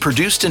podcast is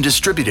produced and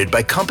distributed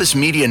by Compass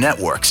Media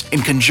Networks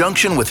in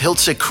conjunction with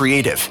Hiltzik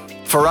Creative.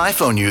 For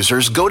iPhone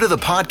users, go to the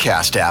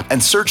podcast app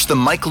and search the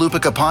Mike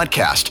Lupica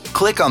podcast.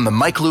 Click on the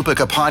Mike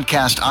Lupica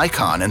podcast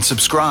icon and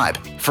subscribe.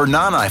 For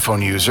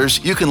non-iPhone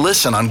users, you can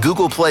listen on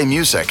Google Play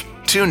Music,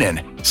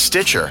 TuneIn,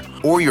 Stitcher,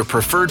 or your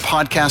preferred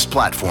podcast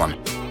platform.